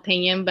personal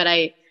opinion, but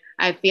I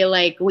feel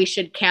like we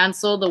should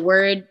cancel the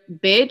word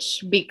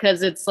bitch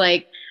because it's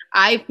like,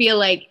 I feel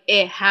like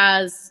it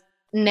has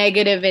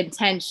negative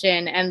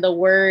intention and the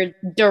word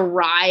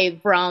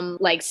derived from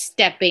like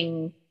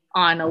stepping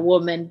on a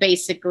woman,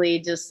 basically,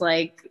 just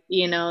like,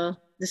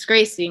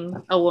 disgracing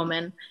a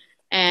woman.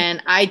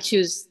 And I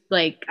choose,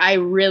 like, I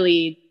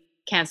really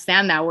can't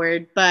stand that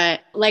word,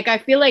 but like I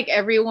feel like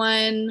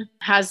everyone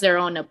has their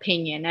own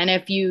opinion, and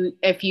if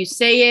you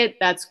say it,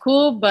 that's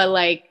cool, but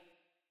like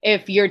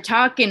if you're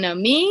talking to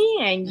me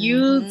and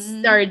you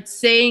start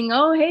saying,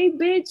 oh, hey,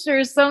 bitch,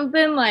 or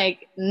something,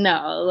 like,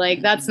 no,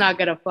 like that's not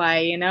gonna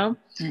fly.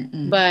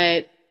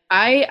 But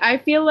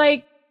I feel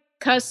like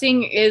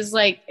cussing is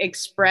like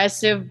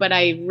expressive, but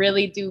I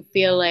really do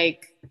feel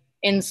like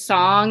in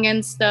song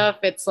and stuff,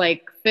 it's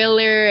like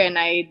filler. And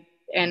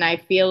I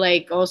feel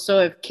like also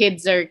if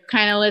kids are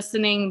kind of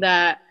listening,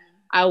 that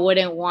I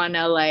wouldn't want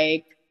to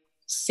like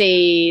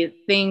say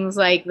things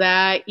like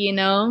that.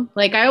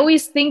 Like I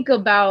always think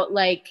about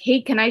like, hey,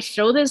 can I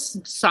show this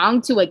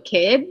song to a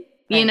kid,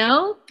 you Right.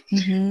 know?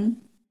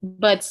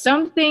 But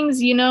some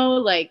things,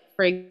 like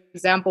for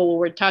example, what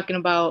we're talking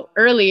about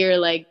earlier,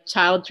 like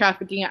child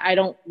trafficking,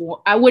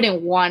 I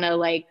wouldn't want to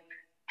like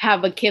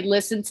have a kid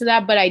listen to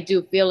that, but I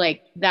do feel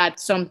like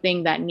that's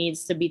something that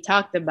needs to be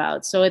talked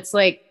about. So it's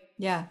like,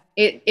 Yeah.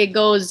 it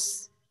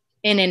goes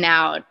in and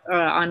out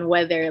on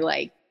whether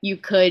like you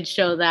could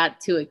show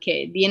that to a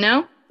kid.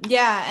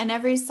 Yeah, and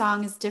every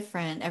song is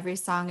different. Every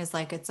song is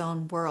like its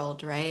own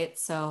world, right?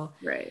 So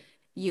Right.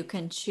 you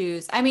can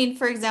choose. I mean,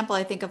 for example,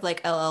 I think of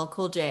like LL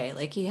Cool J.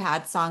 Like he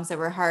had songs that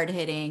were hard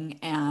hitting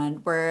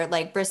and were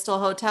like Bristol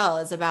Hotel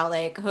is about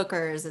like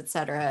hookers,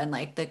 etc., and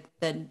like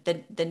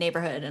the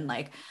neighborhood, and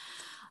like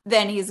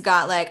then he's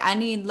got like I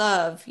Need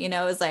Love,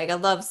 is like a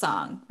love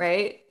song,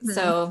 right? Mhm.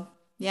 So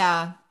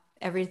yeah,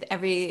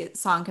 every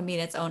song can be in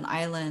its own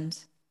island.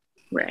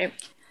 Right.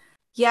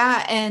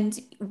 Yeah, and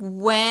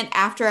when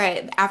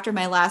after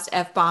my last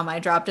F-bomb I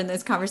dropped in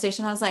this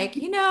conversation, I was like,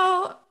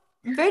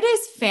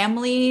 Verde's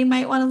family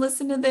might want to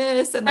listen to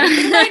this and like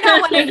they might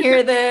not want to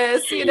hear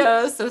this,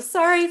 so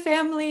sorry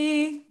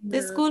family. No.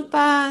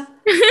 Disculpa.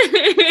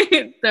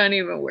 Don't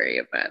even worry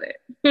about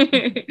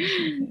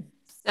it.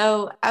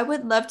 So I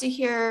would love to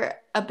hear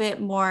a bit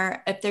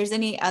more if there's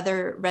any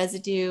other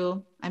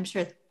residue. I'm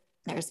sure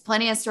there's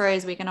plenty of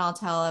stories we can all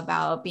tell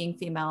about being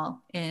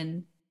female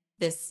in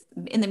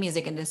the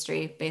music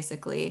industry,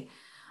 basically.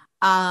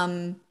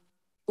 Um,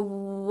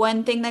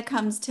 One thing that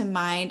comes to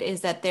mind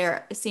is that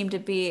there seem to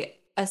be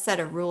a set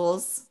of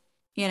rules,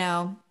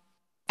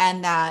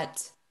 and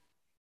that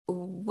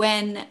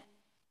when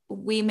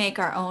we make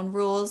our own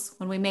rules,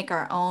 when we make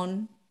our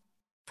own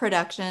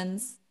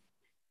productions,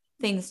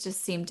 things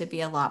just seem to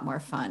be a lot more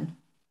fun.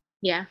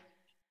 Yeah.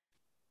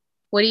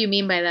 What do you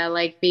mean by that?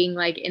 Like being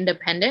like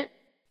independent?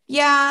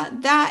 Yeah,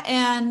 that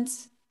and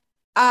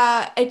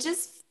it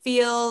just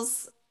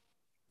feels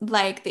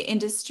like the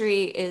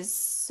industry is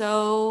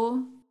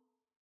so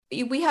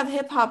we have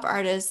hip hop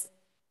artists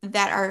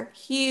that are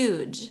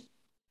huge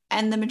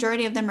and the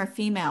majority of them are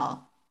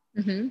female,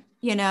 Mm-hmm.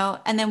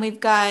 and then we've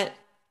got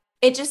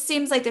it just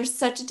seems like there's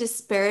such a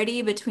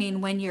disparity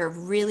between when you're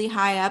really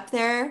high up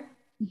there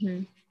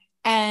Mm-hmm.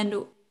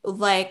 and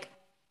like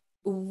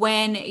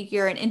when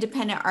you're an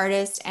independent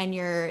artist and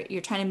you're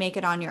trying to make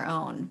it on your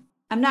own.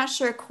 I'm not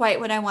sure quite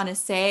what I want to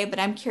say, but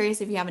I'm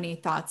curious if you have any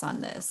thoughts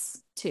on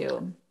this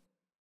too.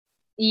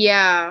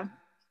 Yeah.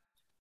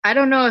 I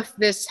don't know if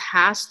this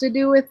has to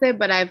do with it,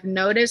 but I've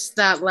noticed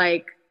that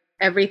like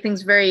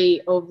everything's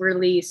very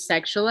overly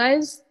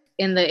sexualized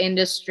in the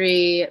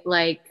industry,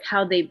 like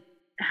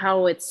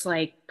how it's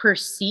like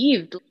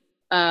perceived.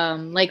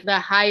 Like the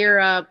higher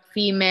up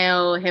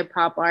female hip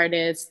hop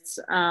artists,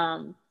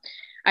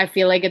 I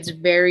feel like it's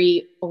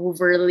very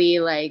overly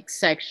like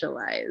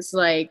sexualized.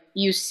 Like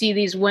you see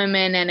these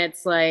women and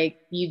it's like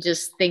you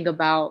just think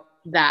about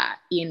that,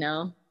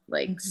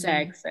 like Mhm.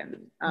 sex.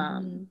 And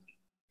Mhm.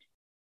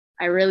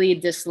 I really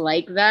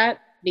dislike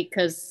that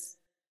because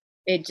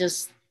it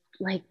just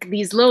like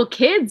these little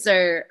kids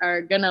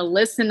are gonna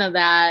listen to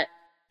that.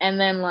 And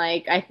then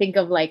like I think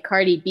of like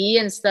Cardi B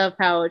and stuff,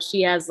 how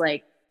she has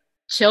like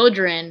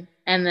children,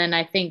 and then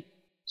I think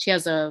she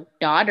has a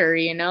daughter,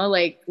 you know,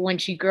 like when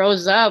she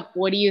grows up,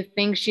 what do you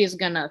think she's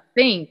gonna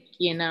think,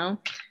 you know?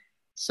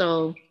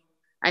 So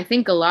I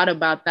think a lot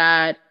about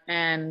that,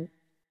 and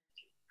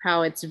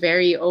how it's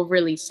very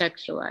overly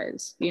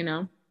sexualized, you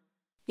know?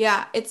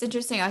 Yeah, it's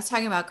interesting. I was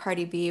talking about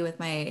Cardi B with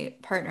my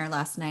partner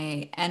last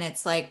night, and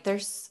it's like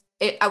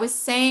I was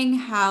saying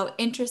how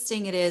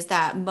interesting it is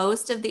that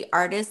most of the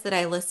artists that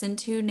I listen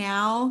to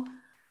now,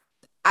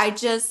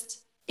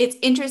 it's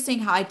interesting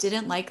how I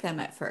didn't like them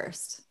at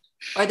first,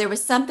 or there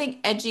was something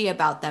edgy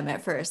about them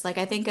at first. Like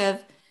I think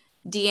of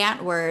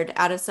Word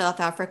out of South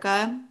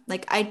Africa.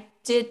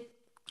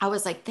 I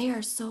was like, they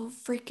are so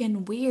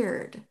freaking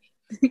weird.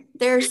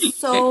 They're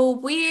so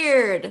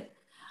weird,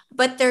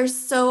 but they're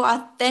so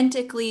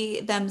authentically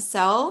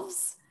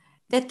themselves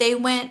that they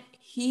went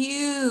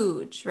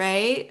huge,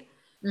 right?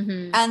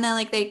 Mm-hmm. And then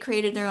like they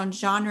created their own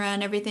genre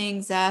and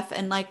everything, Zeph,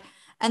 and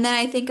then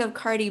I think of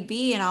Cardi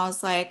B and I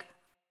was like,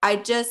 I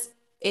just,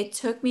 it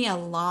took me a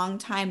long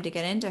time to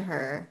get into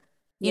her,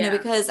 Yeah.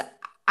 because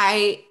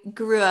I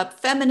grew up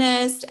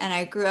feminist and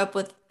I grew up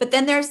with, but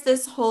then there's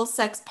this whole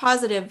sex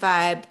positive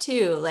vibe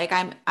too. Like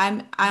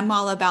I'm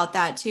all about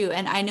that too.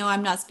 And I know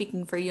I'm not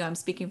speaking for you, I'm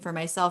speaking for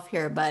myself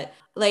here, but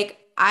like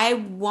I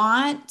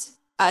want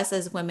us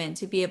as women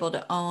to be able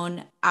to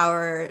own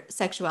our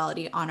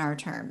sexuality on our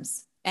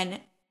terms. And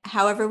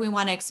however we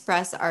want to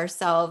express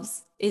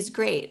ourselves is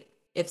great.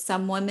 If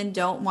some women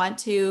don't want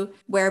to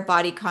wear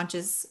body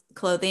conscious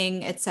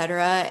clothing,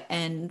 etc.,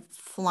 and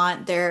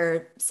flaunt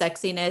their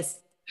sexiness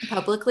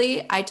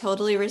publicly, I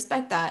totally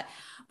respect that.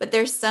 But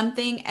there's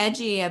something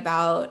edgy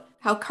about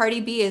how Cardi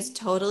B is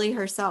totally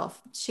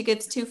herself. She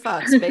gives two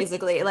fucks,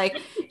 basically.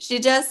 Like she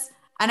just,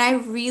 and I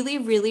really,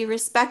 really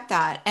respect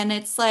that. And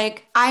it's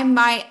like I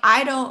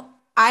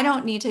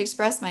don't need to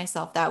express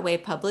myself that way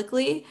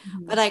publicly,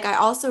 but Mhm. like I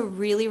also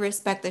really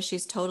respect that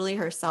she's totally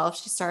herself.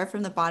 She started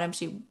from the bottom.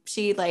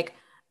 She like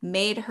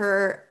made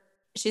her,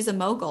 she's a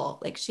mogul.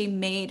 Like she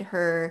made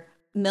her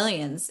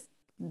millions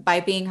by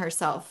being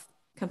herself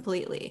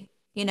completely.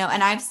 And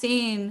I've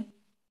seen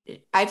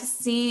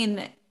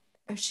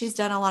she's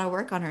done a lot of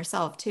work on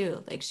herself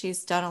too. Like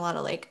she's done a lot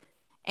of like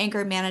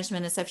anger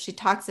management and stuff. She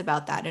talks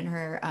about that in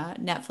her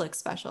Netflix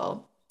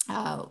special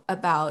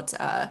about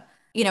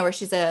where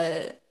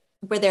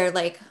where they're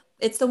like,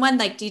 it's the one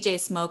like DJ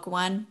Smoke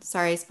one.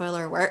 Sorry,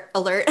 spoiler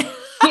alert.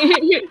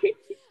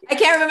 I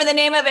can't remember the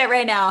name of it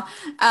right now.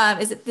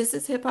 Is it This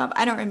Is Hip Hop?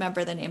 I don't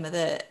remember the name of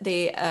the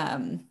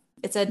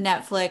it's a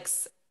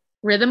Netflix.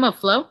 Rhythm of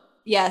Flow?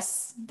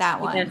 Yes,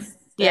 that one. Yes.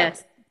 The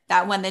Yes.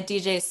 that one that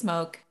DJ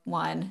Smoke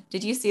won.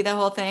 Did you see the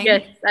whole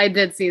Yes, thing? I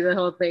did see the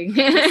whole thing.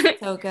 He's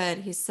so good.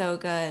 He's so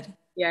good.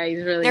 Yeah,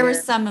 he's really There were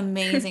good. some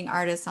amazing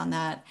artists on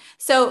that.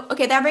 So,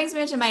 okay, that brings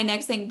me to my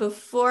next thing.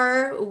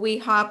 Before we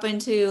hop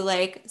into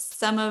like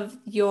some of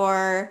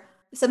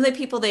the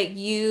people that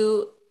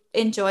you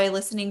enjoy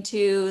listening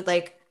to,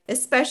 like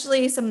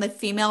especially some of the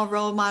female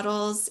role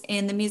models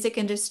in the music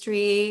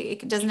industry.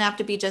 It doesn't have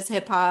to be just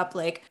hip hop.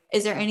 Like,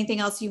 is there anything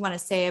else you want to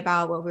say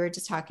about what we were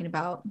just talking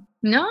about?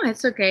 No,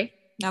 it's okay.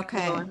 Keep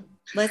Okay. going.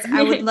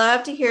 I would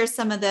love to hear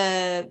some of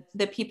the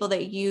people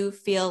that you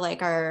feel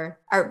like are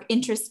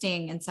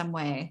interesting in some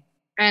way.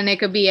 And it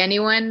could be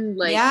anyone,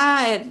 like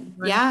anyone,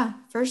 Yeah,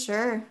 for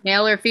sure.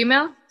 male or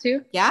female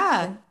too.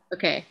 Yeah.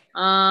 Okay.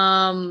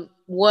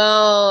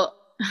 Well,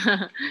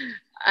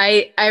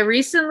 I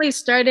recently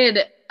started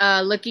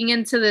looking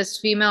into this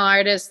female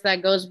artist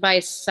that goes by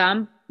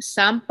Sampa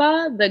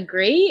the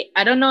Great.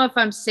 I don't know if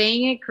I'm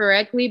saying it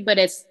correctly, but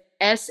it's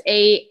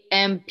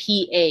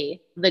Sampa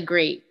the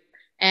Great.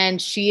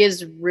 And she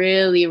is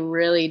really,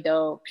 really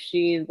dope.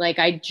 She like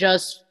I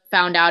just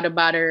found out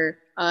about her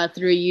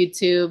through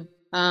YouTube.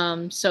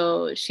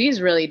 So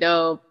she's really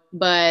dope.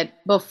 But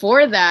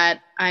before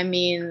that, I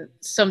mean,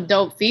 some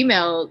dope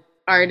female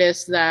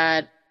artists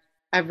that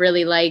I've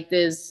really liked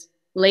is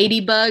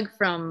Ladybug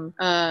from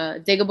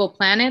Diggable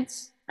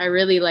Planets. I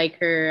really like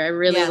her. I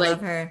really Yeah, I like,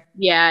 love her.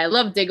 yeah, I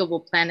love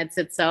Diggable Planets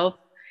itself.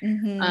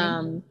 Hmm.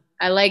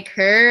 I like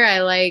her. I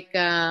like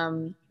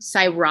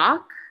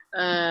Cyrock.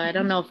 I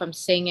don't know if I'm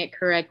saying it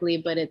correctly,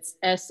 but it's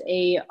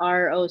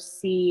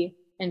Saroc,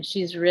 and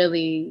she's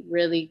really,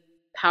 really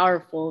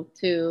powerful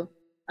too.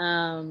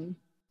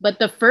 But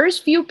the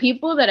first few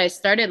people that I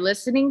started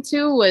listening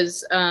to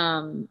was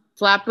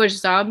Flatbush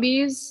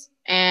Zombies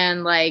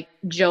and like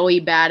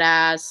Joey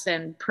Badass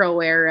and Pro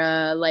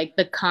Era, like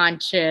the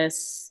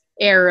conscious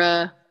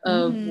era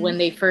of Hmm. when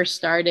they first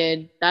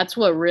started. That's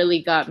what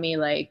really got me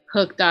like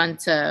hooked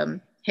onto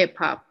hip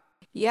hop.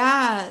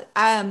 Yeah,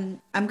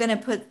 I'm gonna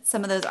put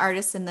some of those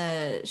artists in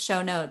the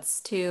show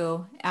notes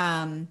too.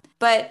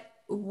 But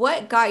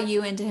what got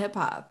you into hip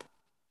hop?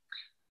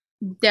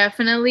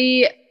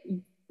 Definitely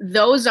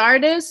those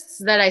artists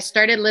that I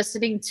started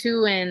listening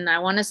to in, I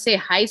want to say,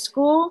 high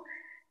school.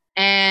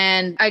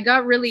 And I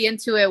got really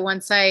into it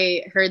once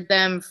I heard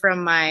them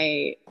from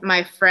my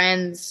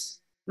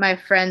my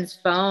friend's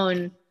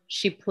phone,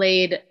 she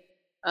played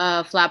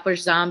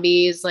Flatbush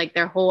Zombies, like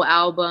their whole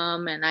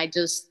album, and I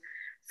just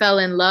fell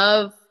in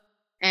love.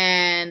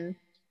 And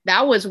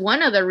that was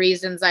one of the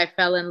reasons I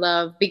fell in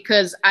love,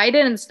 because I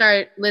didn't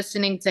start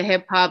listening to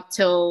hip hop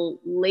till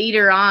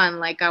later on.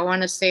 Like, I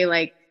want to say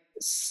like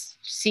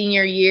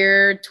senior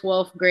year,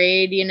 12th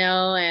grade, you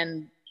know,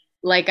 and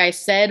like I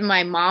said,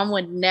 my mom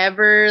would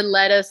never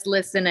let us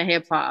listen to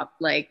hip hop.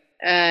 Like,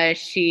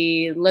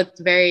 she looked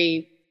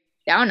very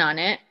down on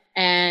it.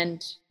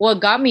 And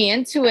what got me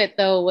into it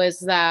though was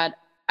that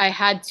I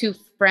had two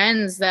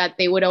friends that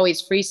they would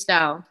always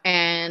freestyle.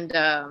 And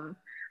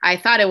I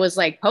thought it was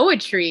like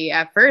poetry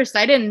at first.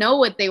 I didn't know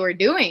what they were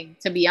doing,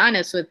 to be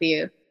honest with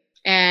you.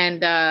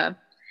 And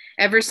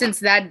ever since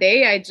that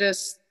day, I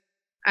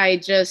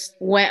just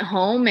went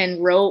home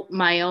and wrote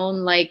my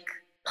own like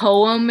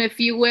poem, if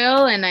you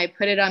will, and I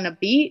put it on a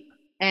beat.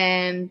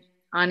 And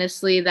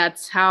honestly,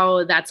 that's how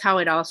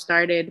it all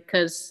started,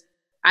 because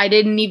I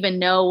didn't even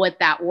know what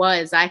that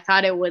was. I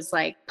thought it was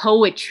like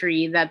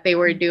poetry that they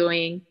were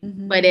doing,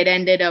 but it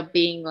ended up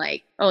being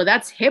like, oh,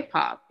 that's hip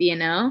hop, you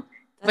know?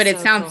 But it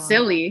sounds cool.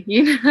 Silly,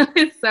 you know?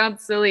 It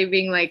sounds silly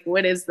being like,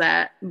 what is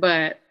that?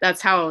 But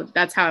that's how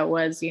it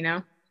was, you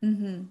know?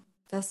 Mm-hmm.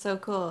 That's so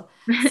cool.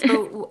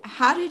 So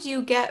how did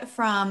you get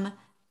from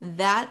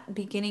that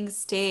beginning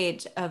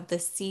stage of the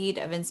seed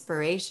of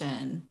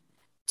inspiration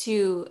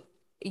to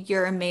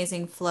your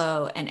amazing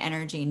flow and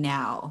energy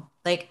now?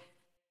 Like,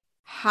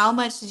 how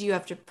much did you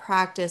have to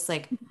practice?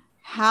 Like,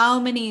 how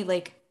many,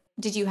 like,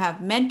 did you have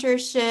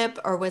mentorship,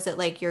 or was it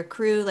like your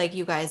crew, like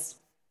you guys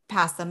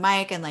passed the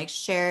mic and like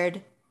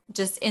shared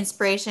just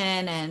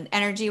inspiration and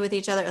energy with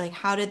each other? Like,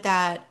 how did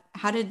that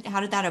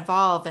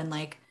evolve? And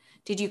like,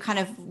 did you kind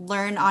of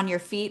learn on your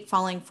feet,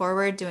 falling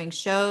forward, doing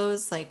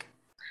shows? Like,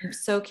 I'm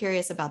so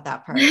curious about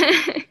that part.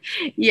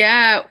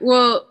 Yeah.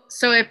 Well,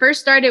 so it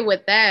first started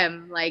with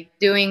them, like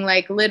doing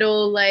like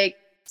little like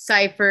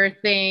cypher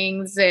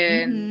things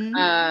and,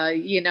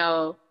 you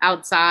know,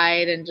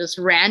 outside, and just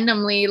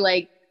randomly,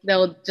 like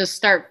they'll just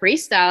start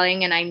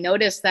freestyling. And I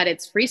noticed that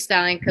it's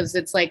freestyling because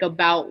it's like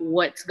about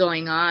what's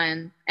going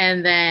on.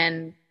 And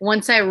then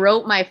once I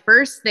wrote my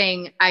first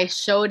thing, I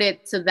showed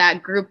it to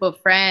that group of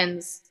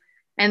friends,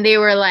 and they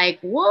were like,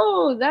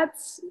 whoa,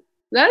 that's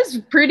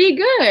pretty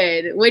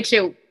good, which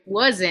it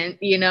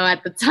wasn't, you know,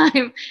 at the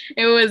time.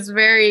 It was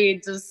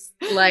very just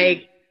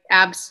like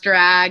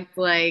abstract,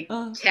 like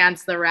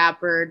Chance the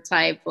Rapper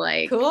type,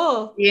 like,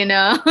 cool, you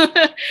know.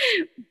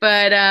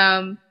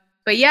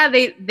 But yeah,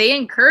 they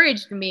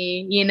encouraged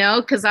me, you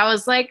know, because I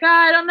was like, oh,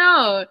 I don't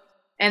know.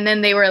 And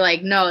then they were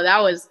like, no,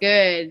 that was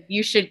good,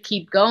 you should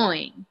keep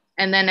going.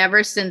 And then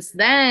ever since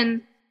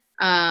then,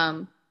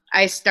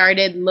 I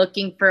started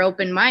looking for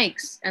open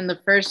mics, and the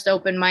first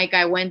open mic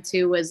I went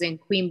to was in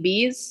Queen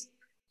Bee's,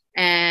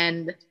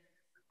 and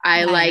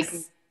I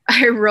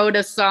wrote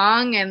a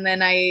song, and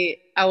then I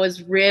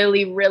was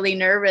really, really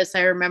nervous.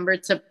 I remember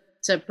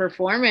to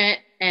perform it.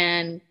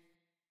 And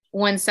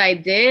once I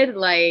did,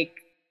 like,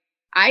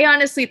 I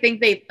honestly think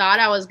they thought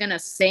I was going to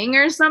sing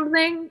or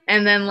something.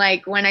 And then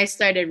like when I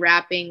started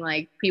rapping,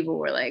 like people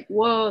were like,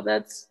 whoa,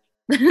 that's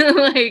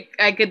like,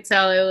 I could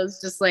tell it was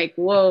just like,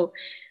 whoa,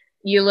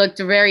 you looked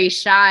very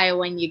shy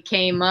when you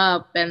came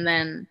up, and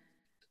then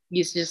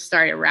you just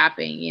started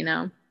rapping, you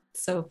know?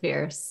 So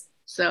fierce.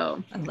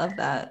 So I love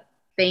that.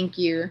 Thank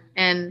you.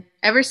 And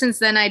ever since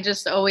then, I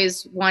just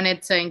always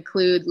wanted to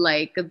include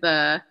like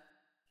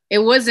it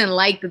wasn't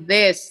like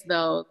this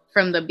though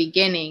from the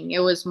beginning. It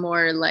was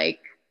more like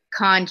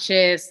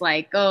conscious,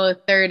 like, oh,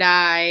 third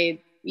eye,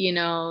 you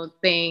know,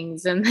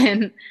 things. And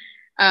then,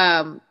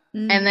 and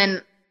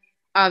then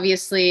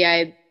obviously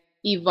I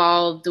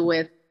evolved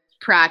with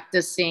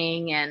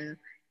practicing and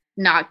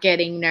not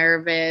getting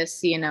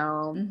nervous, you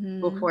know,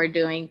 before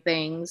doing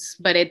things.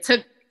 But it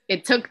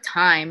took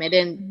time.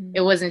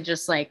 It wasn't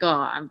just like, oh,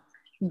 I'm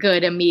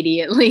good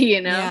immediately,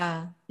 you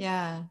know?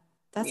 Yeah.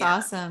 That's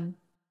awesome.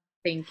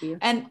 Thank you.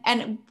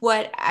 And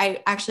what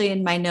I actually,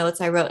 in my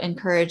notes, I wrote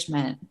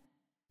encouragement.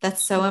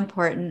 That's so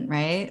important,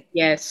 right?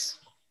 Yes.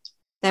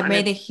 That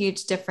made a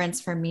huge difference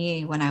for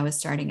me when I was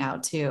starting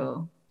out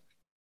too.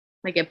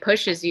 Like, it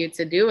pushes you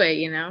to do it,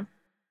 you know?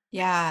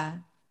 Yeah.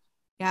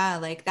 Yeah.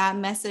 Like that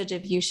message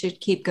of you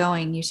should keep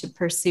going, you should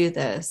pursue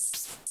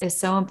this, is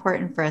so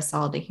important for us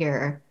all to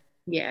hear.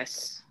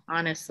 Yes,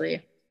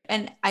 honestly.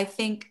 And I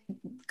think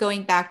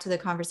going back to the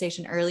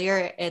conversation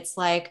earlier, it's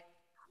like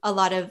a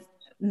lot of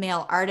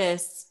male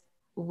artists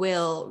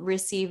will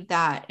receive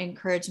that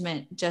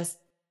encouragement just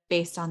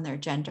based on their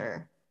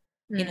gender.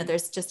 You know,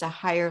 there's just a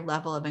higher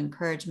level of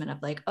encouragement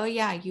of like, oh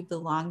yeah, you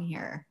belong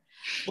here.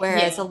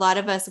 Whereas a lot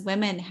of us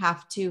women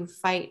have to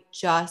fight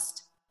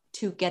just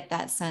to get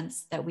that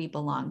sense that we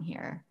belong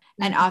here.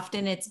 And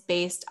often it's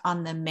based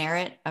on the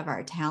merit of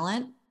our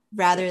talent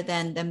rather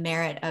than the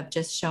merit of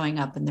just showing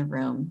up in the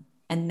room.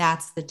 And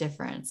that's the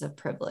difference of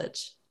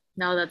privilege.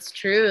 No, that's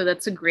true.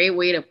 That's a great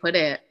way to put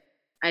it.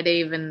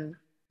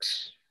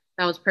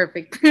 That was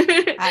perfect.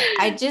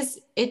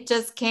 It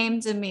just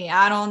came to me.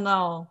 I don't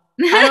know.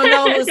 I don't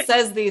know who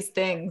says these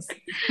things.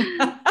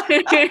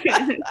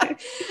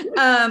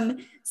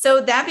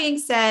 So that being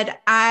said,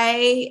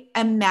 I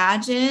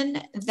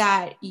imagine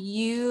that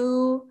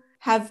you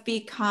have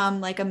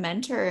become like a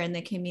mentor in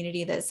the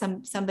community, that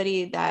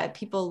somebody that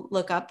people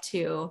look up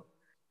to.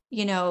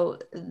 You know,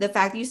 the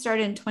fact that you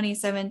started in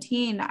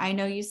 2017, I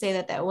know you say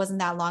that that wasn't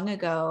that long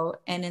ago,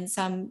 and in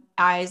some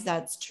eyes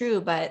that's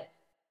true, but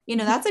you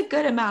know, that's a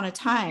good amount of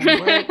time.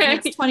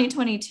 It's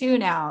 2022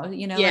 now,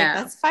 you know, like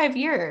that's 5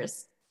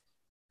 years.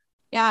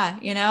 Yeah,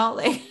 you know,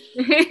 like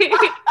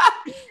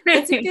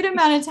that's a good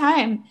amount of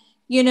time.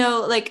 You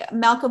know, like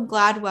Malcolm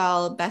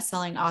Gladwell,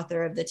 best-selling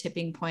author of The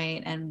Tipping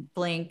Point and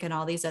Blink and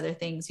all these other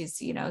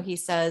things, you know, he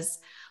says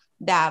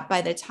that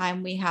by the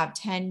time we have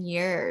 10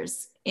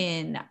 years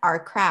in our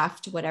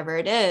craft, whatever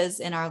it is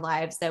in our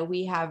lives, that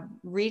we have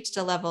reached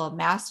a level of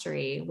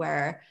mastery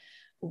where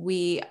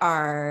we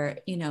are,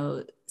 you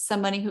know,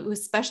 somebody who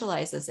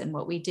specializes in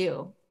what we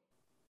do,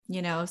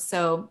 you know.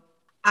 So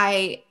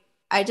I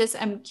just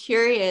am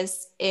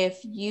curious if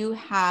you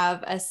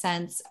have a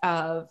sense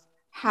of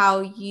how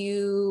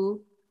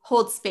you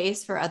hold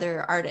space for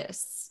other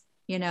artists,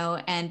 you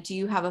know, and do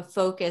you have a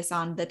focus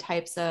on the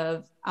types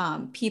of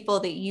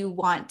people that you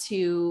want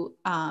to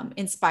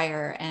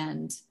inspire,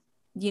 and,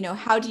 you know,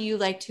 how do you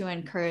like to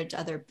encourage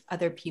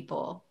other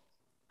people?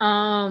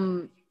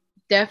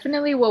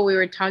 Definitely what we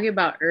were talking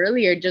about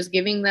earlier, just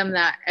giving them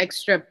that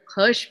extra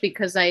push,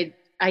 because I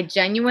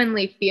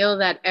genuinely feel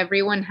that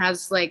everyone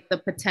has like the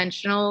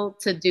potential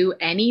to do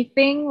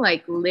anything,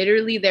 like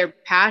literally their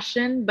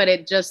passion, but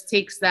it just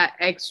takes that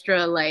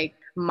extra like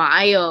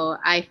mile.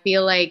 I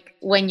feel like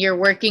when you're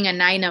working a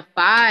 9 to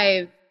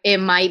 5, it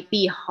might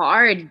be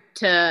hard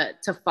to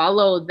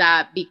follow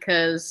that,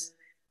 because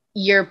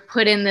you're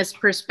put in this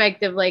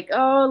perspective like,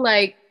 oh,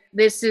 like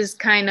this is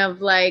kind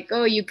of like,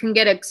 oh, you can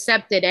get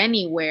accepted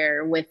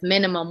anywhere with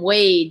minimum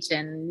wage,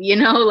 and you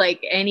know,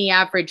 like any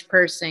average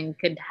person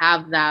could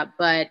have that.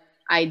 But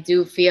I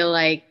do feel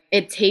like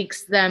it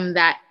takes them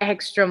that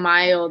extra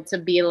mile to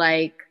be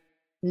like,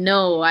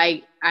 no,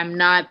 I'm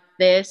not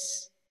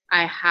this.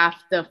 I have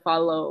to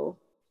follow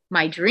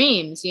my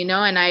dreams, you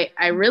know. And I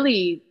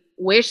really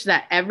wish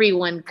that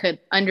everyone could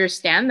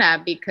understand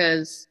that,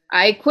 because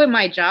I quit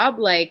my job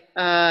like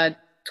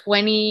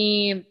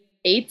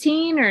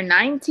 2018 or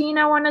 19,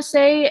 I want to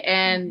say,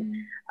 and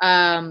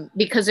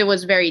because it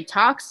was very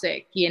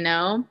toxic, you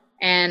know.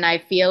 And I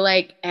feel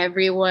like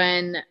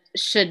everyone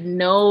should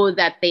know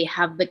that they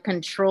have the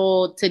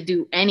control to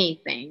do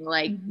anything.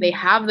 Like they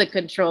have the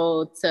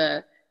control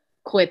to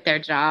quit their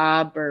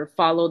job or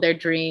follow their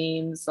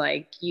dreams,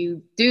 like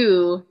you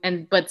do.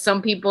 And but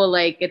some people,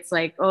 like, it's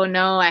like, oh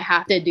no, I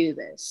have to do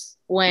this,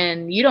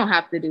 when you don't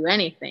have to do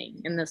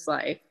anything in this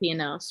life, you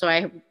know. So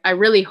I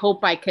really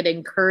hope I could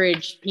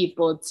encourage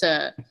people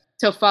to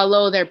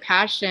follow their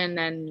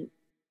passion,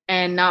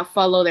 and not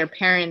follow their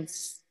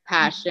parents'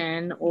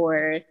 passion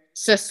or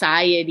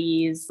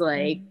society's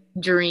like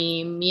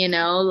dream, you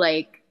know.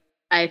 Like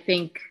I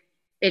think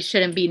it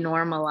shouldn't be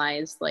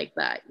normalized like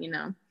that, you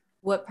know.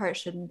 What part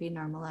shouldn't be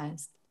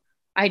normalized?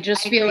 I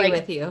just I feel agree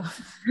like with you.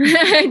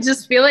 I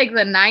just feel like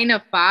the 9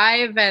 to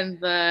 5 and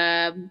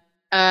the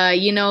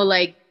you know,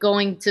 like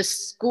going to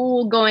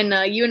school, going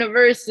to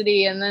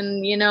university, and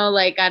then, you know,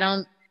 like I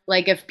don't,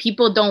 like if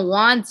people don't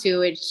want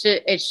to, it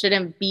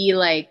shouldn't be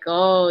like,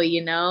 oh,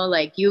 you know,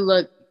 like you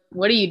look,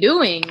 what are you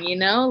doing, you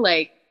know.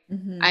 Like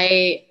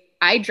I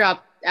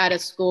dropped out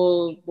of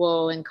school,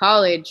 well, in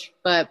college,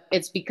 but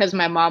it's because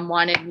my mom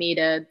wanted me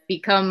to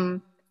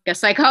become a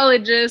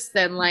psychologist,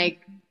 and like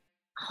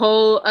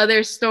whole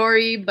other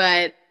story.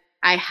 But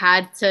I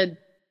had to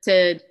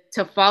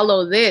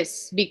follow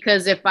this,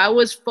 because if I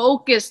was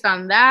focused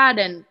on that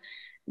and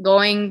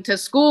going to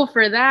school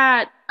for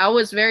that, I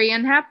was very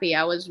unhappy.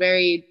 I was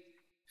very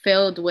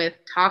filled with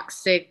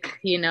toxic,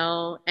 you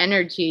know,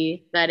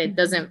 energy that it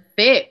doesn't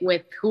fit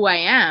with who I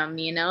am,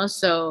 you know.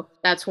 So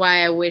that's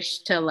why I wish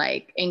to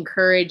like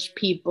encourage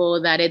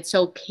people that it's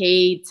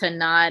okay to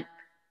not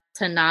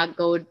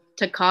go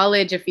to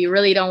college if you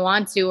really don't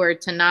want to, or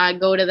to not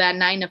go to that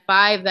 9 to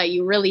 5 that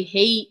you really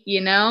hate,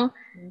 you know.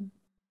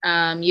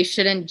 You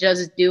shouldn't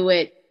just do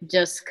it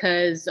just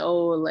because,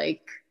 oh,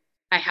 like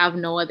I have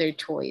no other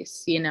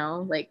choice, you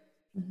know. Like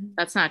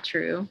that's not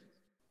true.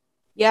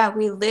 Yeah,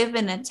 we live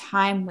in a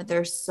time where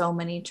there's so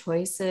many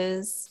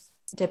choices,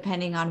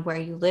 depending on where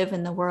you live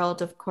in the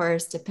world, of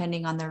course,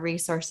 depending on the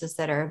resources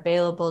that are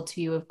available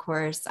to you, of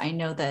course. I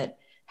know that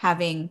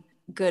having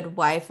good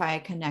Wi-Fi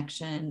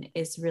connection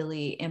is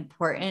really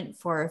important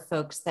for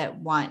folks that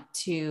want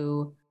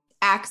to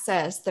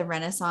access the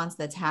renaissance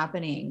that's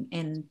happening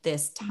in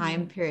this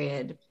time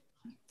period.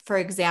 For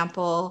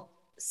example,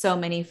 so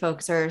many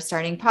folks are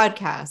starting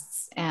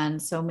podcasts,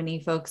 and so many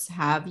folks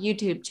have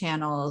YouTube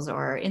channels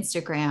or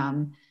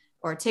Instagram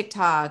or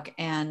TikTok,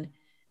 and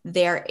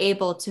they're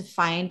able to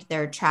find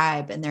their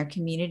tribe and their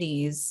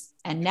communities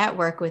and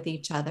network with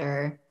each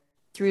other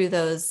through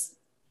those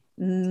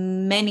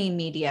many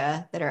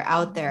media that are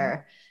out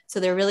there. So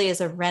there really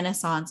is a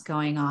renaissance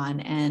going on.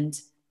 And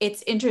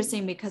it's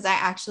interesting because I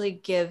actually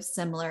give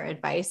similar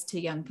advice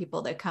to young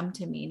people that come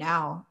to me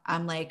now.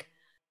 I'm like,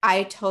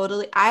 I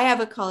have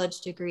a college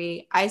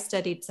degree. I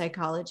studied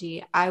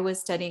psychology. I was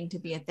studying to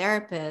be a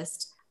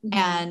therapist. Mhm.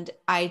 And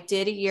I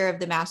did a year of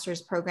the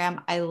master's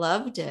program. I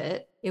loved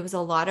it. It was a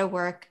lot of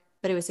work,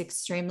 but it was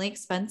extremely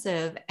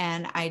expensive.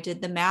 And I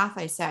did the math.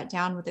 I sat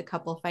down with a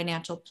couple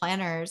financial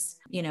planners.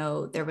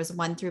 There was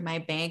one through my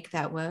bank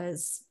that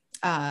was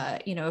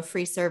a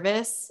free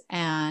service.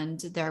 And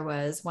there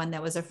was one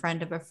that was a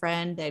friend of a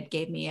friend that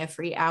gave me a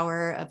free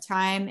hour of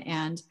time.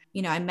 And,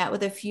 I met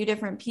with a few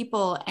different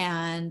people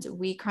and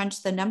we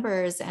crunched the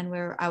numbers and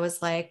I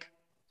was like,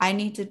 I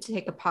need to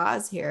take a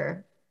pause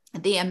here.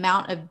 The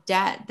amount of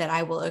debt that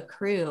I will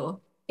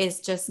accrue is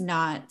just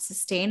not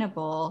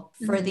sustainable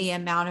for Mhm. the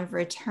amount of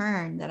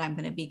return that I'm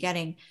going to be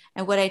getting.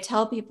 And what I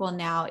tell people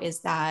now is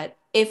that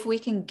if we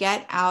can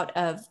get out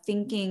of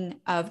thinking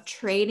of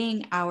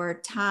trading our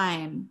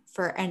time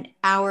for an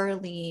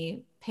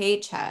hourly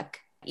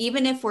paycheck,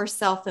 even if we're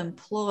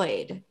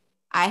self-employed,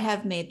 I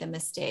have made the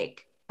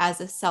mistake as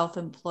a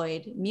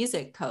self-employed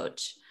music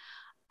coach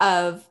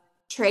of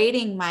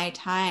trading my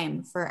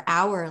time for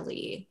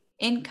hourly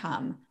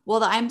income. Well,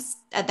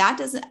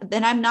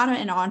 then I'm not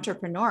an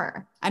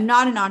entrepreneur. I'm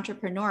not an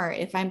entrepreneur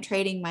if I'm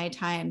trading my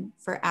time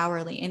for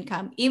hourly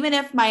income, even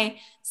if my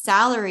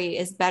salary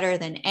is better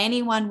than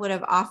anyone would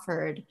have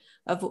offered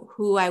of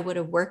who I would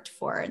have worked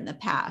for in the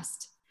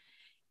past.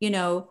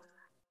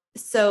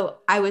 So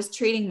I was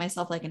treating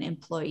myself like an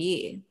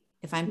employee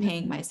if I'm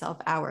paying myself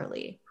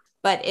hourly.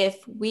 But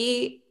if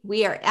we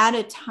are at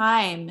a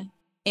time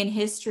in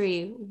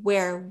history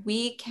where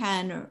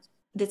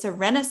it's a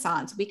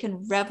renaissance, we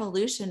can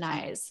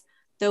revolutionize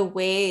the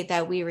way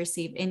that we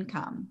receive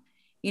income.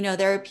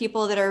 There are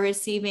people that are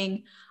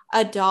receiving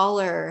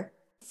 $1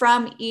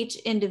 from each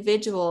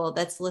individual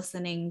that's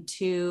listening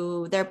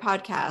to their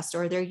podcast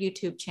or their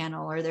YouTube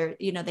channel, or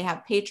they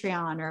have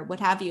Patreon or what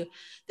have you.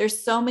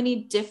 There's so many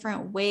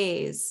different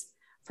ways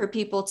for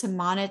people to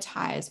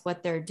monetize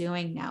what they're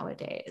doing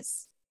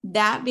nowadays.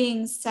 That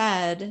being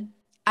said,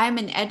 I'm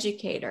an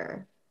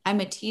educator. I'm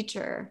a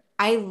teacher.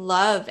 I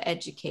love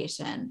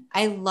education.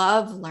 I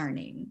love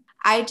learning.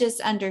 I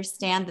just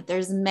understand that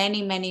there's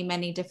many, many,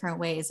 many different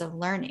ways of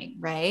learning,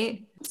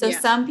 right? So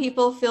some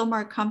people feel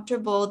more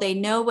comfortable. They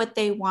know what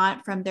they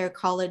want from their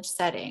college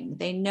setting.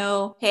 They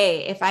know,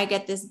 hey, if I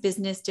get this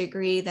business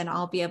degree, then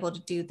I'll be able to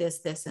do this,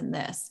 this, and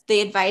this.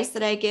 The advice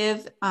that I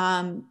give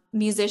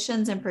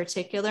musicians in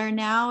particular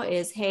now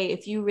is, hey,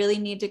 if you really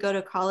need to go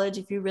to college,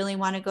 if you really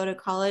want to go to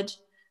college,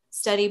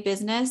 study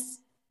business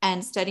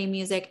and study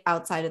music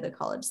outside of the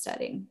college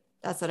setting.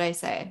 That's what I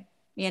say,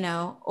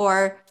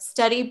 or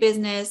study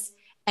business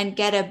and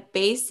get a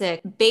basic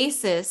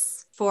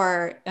basis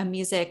for a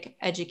music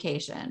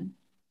education.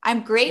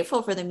 I'm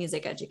grateful for the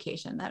music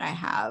education that I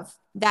have.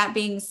 That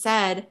being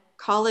said,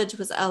 college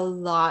was a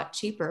lot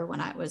cheaper when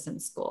I was in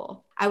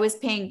school. I was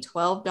paying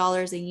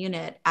 $12 a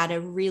unit at a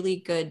really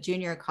good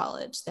junior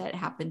college that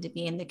happened to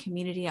be in the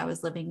community I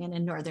was living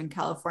in Northern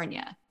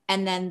California.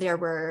 And then there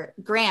were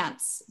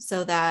grants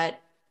so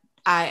that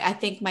I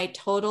think my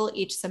total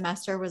each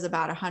semester was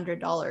about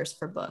 $100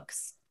 for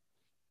books,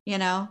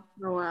 Oh,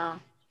 wow.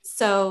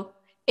 So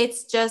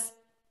it's just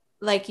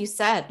like you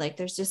said, like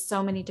there's just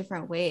so many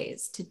different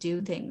ways to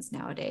do things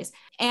nowadays.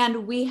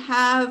 And we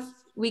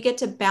get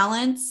to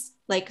balance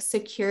like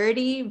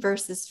security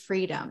versus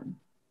freedom.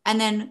 And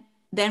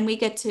then we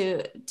get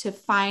to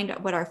find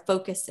what our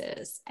focus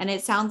is. And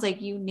it sounds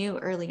like you knew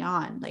early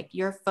on, like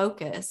your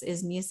focus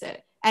is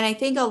music. And I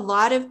think a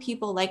lot of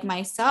people like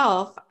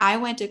myself, I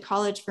went to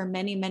college for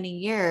many, many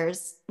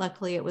years.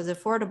 Luckily, it was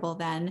affordable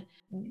then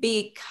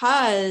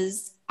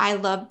because I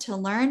loved to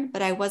learn,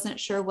 but I wasn't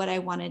sure what I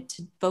wanted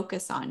to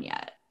focus on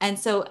yet. And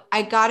so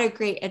I got a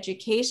great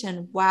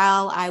education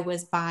while I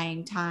was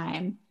buying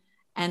time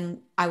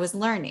and I was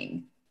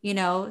learning,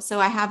 so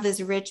I have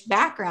this rich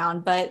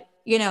background, but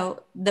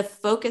the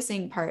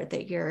focusing part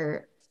that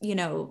you're,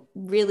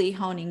 really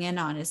honing in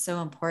on is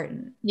so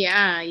important.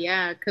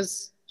 Yeah.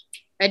 Because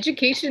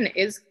education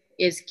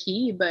is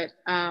key, but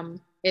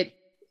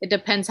it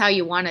depends how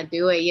you want to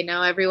do it.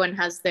 Everyone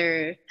has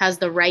the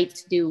right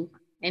to do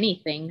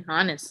anything,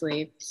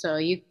 honestly. So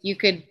you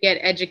could get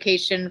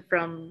education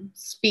from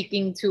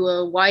speaking to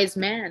a wise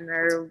man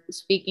or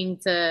speaking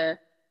to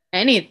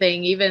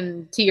anything,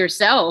 even to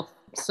yourself.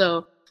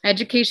 So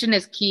education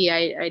is key.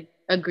 I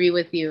agree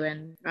with you,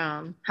 and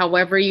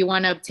however you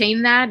want to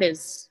obtain that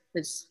is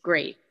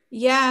great.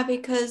 Yeah,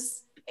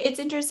 because it's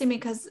interesting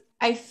because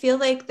I feel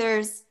like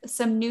there's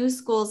some new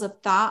schools of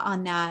thought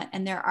on that,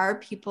 and there are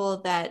people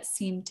that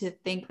seem to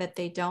think that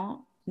they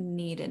don't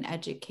need an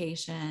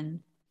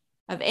education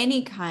of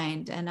any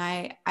kind. And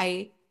I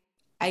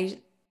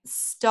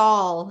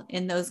stall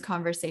in those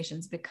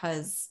conversations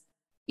because,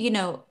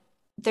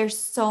 there's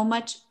so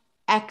much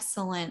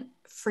excellent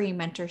free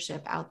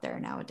mentorship out there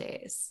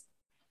nowadays.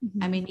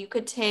 I mean, you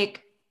could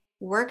take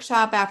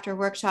workshop after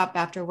workshop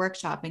after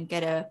workshop and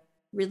get a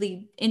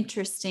really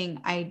interesting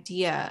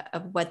idea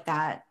of what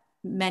that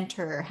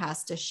mentor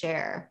has to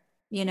share,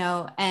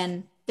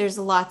 and there's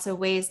lots of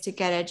ways to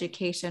get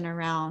education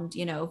around,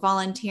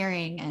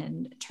 volunteering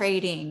and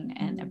trading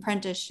and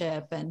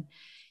apprenticeship. And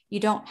you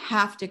don't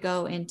have to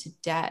go into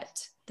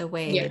debt the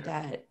way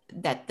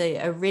that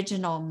the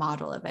original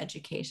model of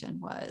education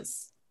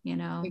was,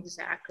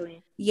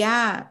 Exactly.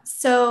 Yeah.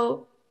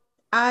 So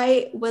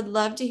I would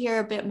love to hear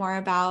a bit more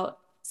about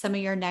some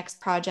of your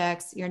next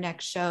projects, your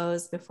next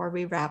shows before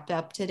we wrapped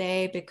up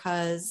today,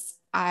 because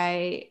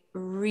I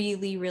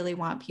really, really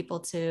want people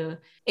to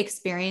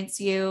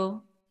experience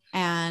you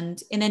and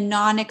in a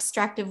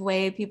non-extractive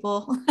way,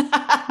 people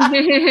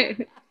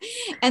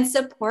and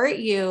support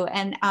you.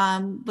 And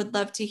would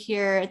love to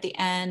hear at the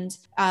end,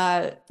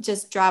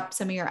 just drop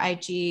some of your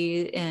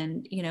IG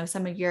and,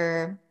 some of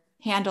your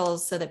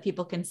handles so that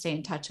people can stay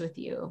in touch with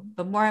you.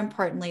 But more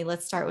importantly,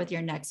 let's start with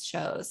your next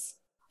shows.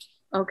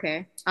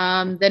 Okay.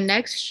 The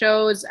next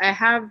shows I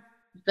have,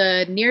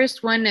 the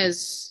nearest one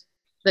is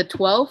the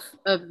 12th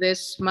of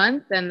this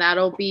month, and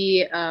that'll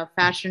be a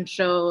fashion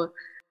show,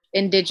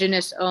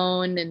 indigenous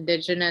owned,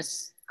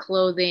 indigenous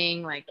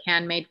clothing, like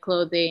handmade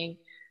clothing.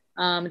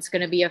 It's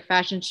going to be a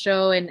fashion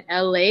show in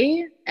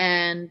LA,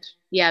 and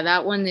yeah,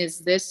 that one is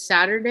this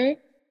Saturday.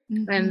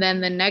 Mm-hmm. And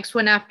then the next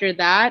one after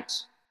that,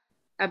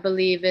 I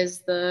believe, is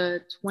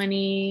the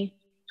 19th.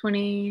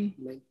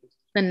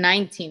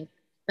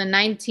 The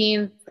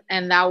 19th,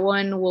 and that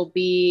one will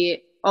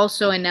be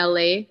also in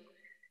LA.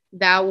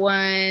 That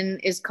one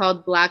is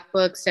called Black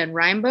Books and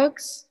Rhyme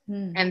Books,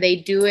 and they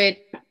do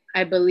it,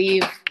 I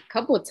believe, a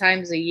couple of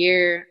times a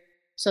year.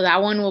 So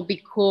that one will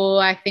be cool.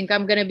 I think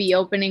I'm going to be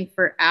opening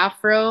for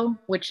Afro,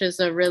 which is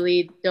a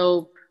really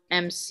dope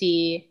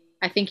MC.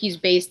 I think he's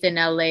based in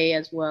LA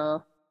as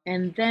well.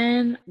 And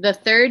then the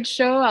third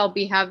show I'll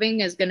be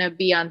having is going to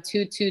be on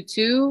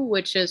 222,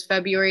 which is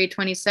February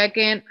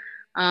 22nd.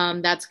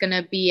 That's going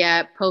to be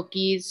at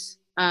Pokey's,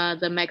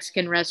 the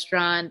Mexican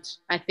restaurant.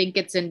 I think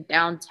it's in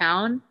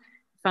downtown,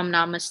 if I'm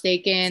not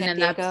mistaken. San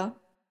Diego?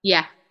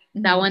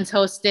 That one's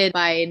hosted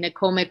by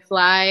Nicole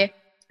McFly.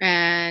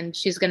 And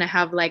she's going to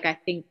have I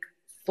think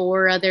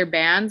 4 other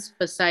bands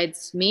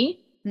besides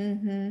me.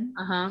 And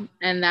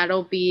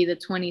that'll be the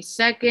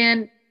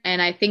 22nd.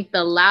 And I think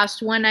the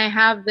last one I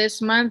have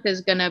this month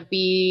is going to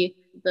be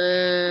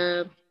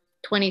the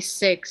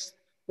 26th.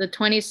 The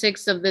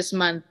 26th of this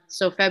month.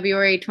 So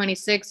February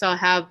 26th, I'll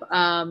have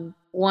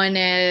one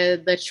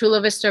at the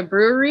Chula Vista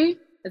Brewery.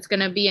 It's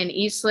going to be in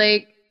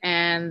Eastlake.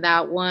 And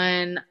that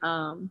one,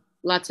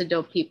 lots of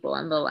dope people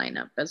on the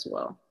lineup as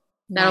well.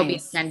 That'll be in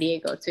San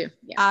Diego too.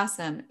 Yeah.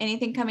 Awesome.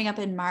 Anything coming up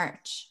in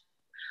March?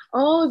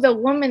 Oh, the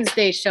Women's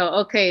Day show.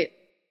 Okay.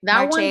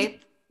 March 8th?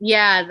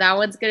 Yeah, that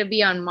one's going to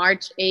be on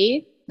March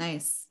 8th.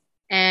 Nice.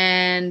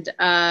 And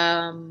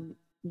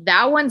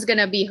that one's going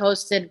to be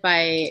hosted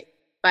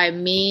by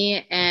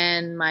me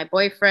and my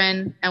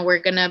boyfriend, and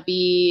we're going to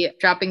be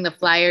dropping the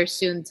flyer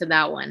soon to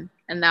that one.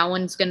 And that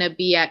one's going to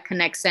be at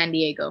Connect San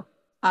Diego.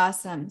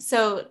 Awesome.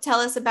 So tell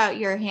us about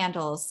your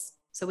handles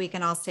so we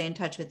can all stay in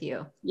touch with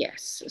you.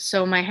 Yes.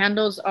 So my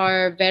handles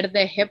are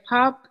Verde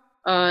Hiphop.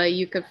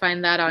 You could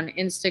find that on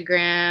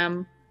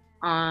Instagram,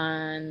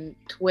 on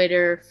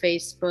Twitter,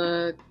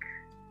 Facebook.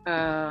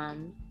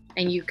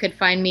 And you could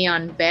find me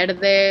on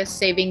Verde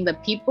Saving the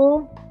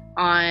People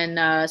on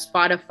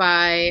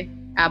Spotify,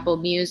 Apple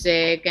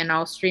Music, and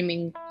all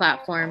streaming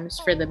platforms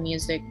for the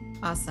music.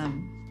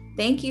 Awesome.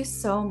 Thank you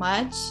so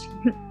much.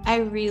 I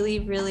really,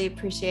 really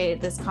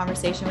appreciate this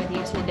conversation with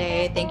you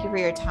today. Thank you for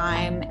your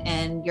time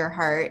and your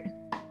heart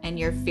and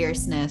your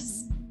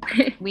fierceness.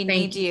 We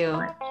need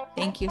you.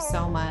 Thank you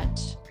so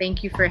much.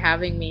 Thank you for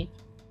having me.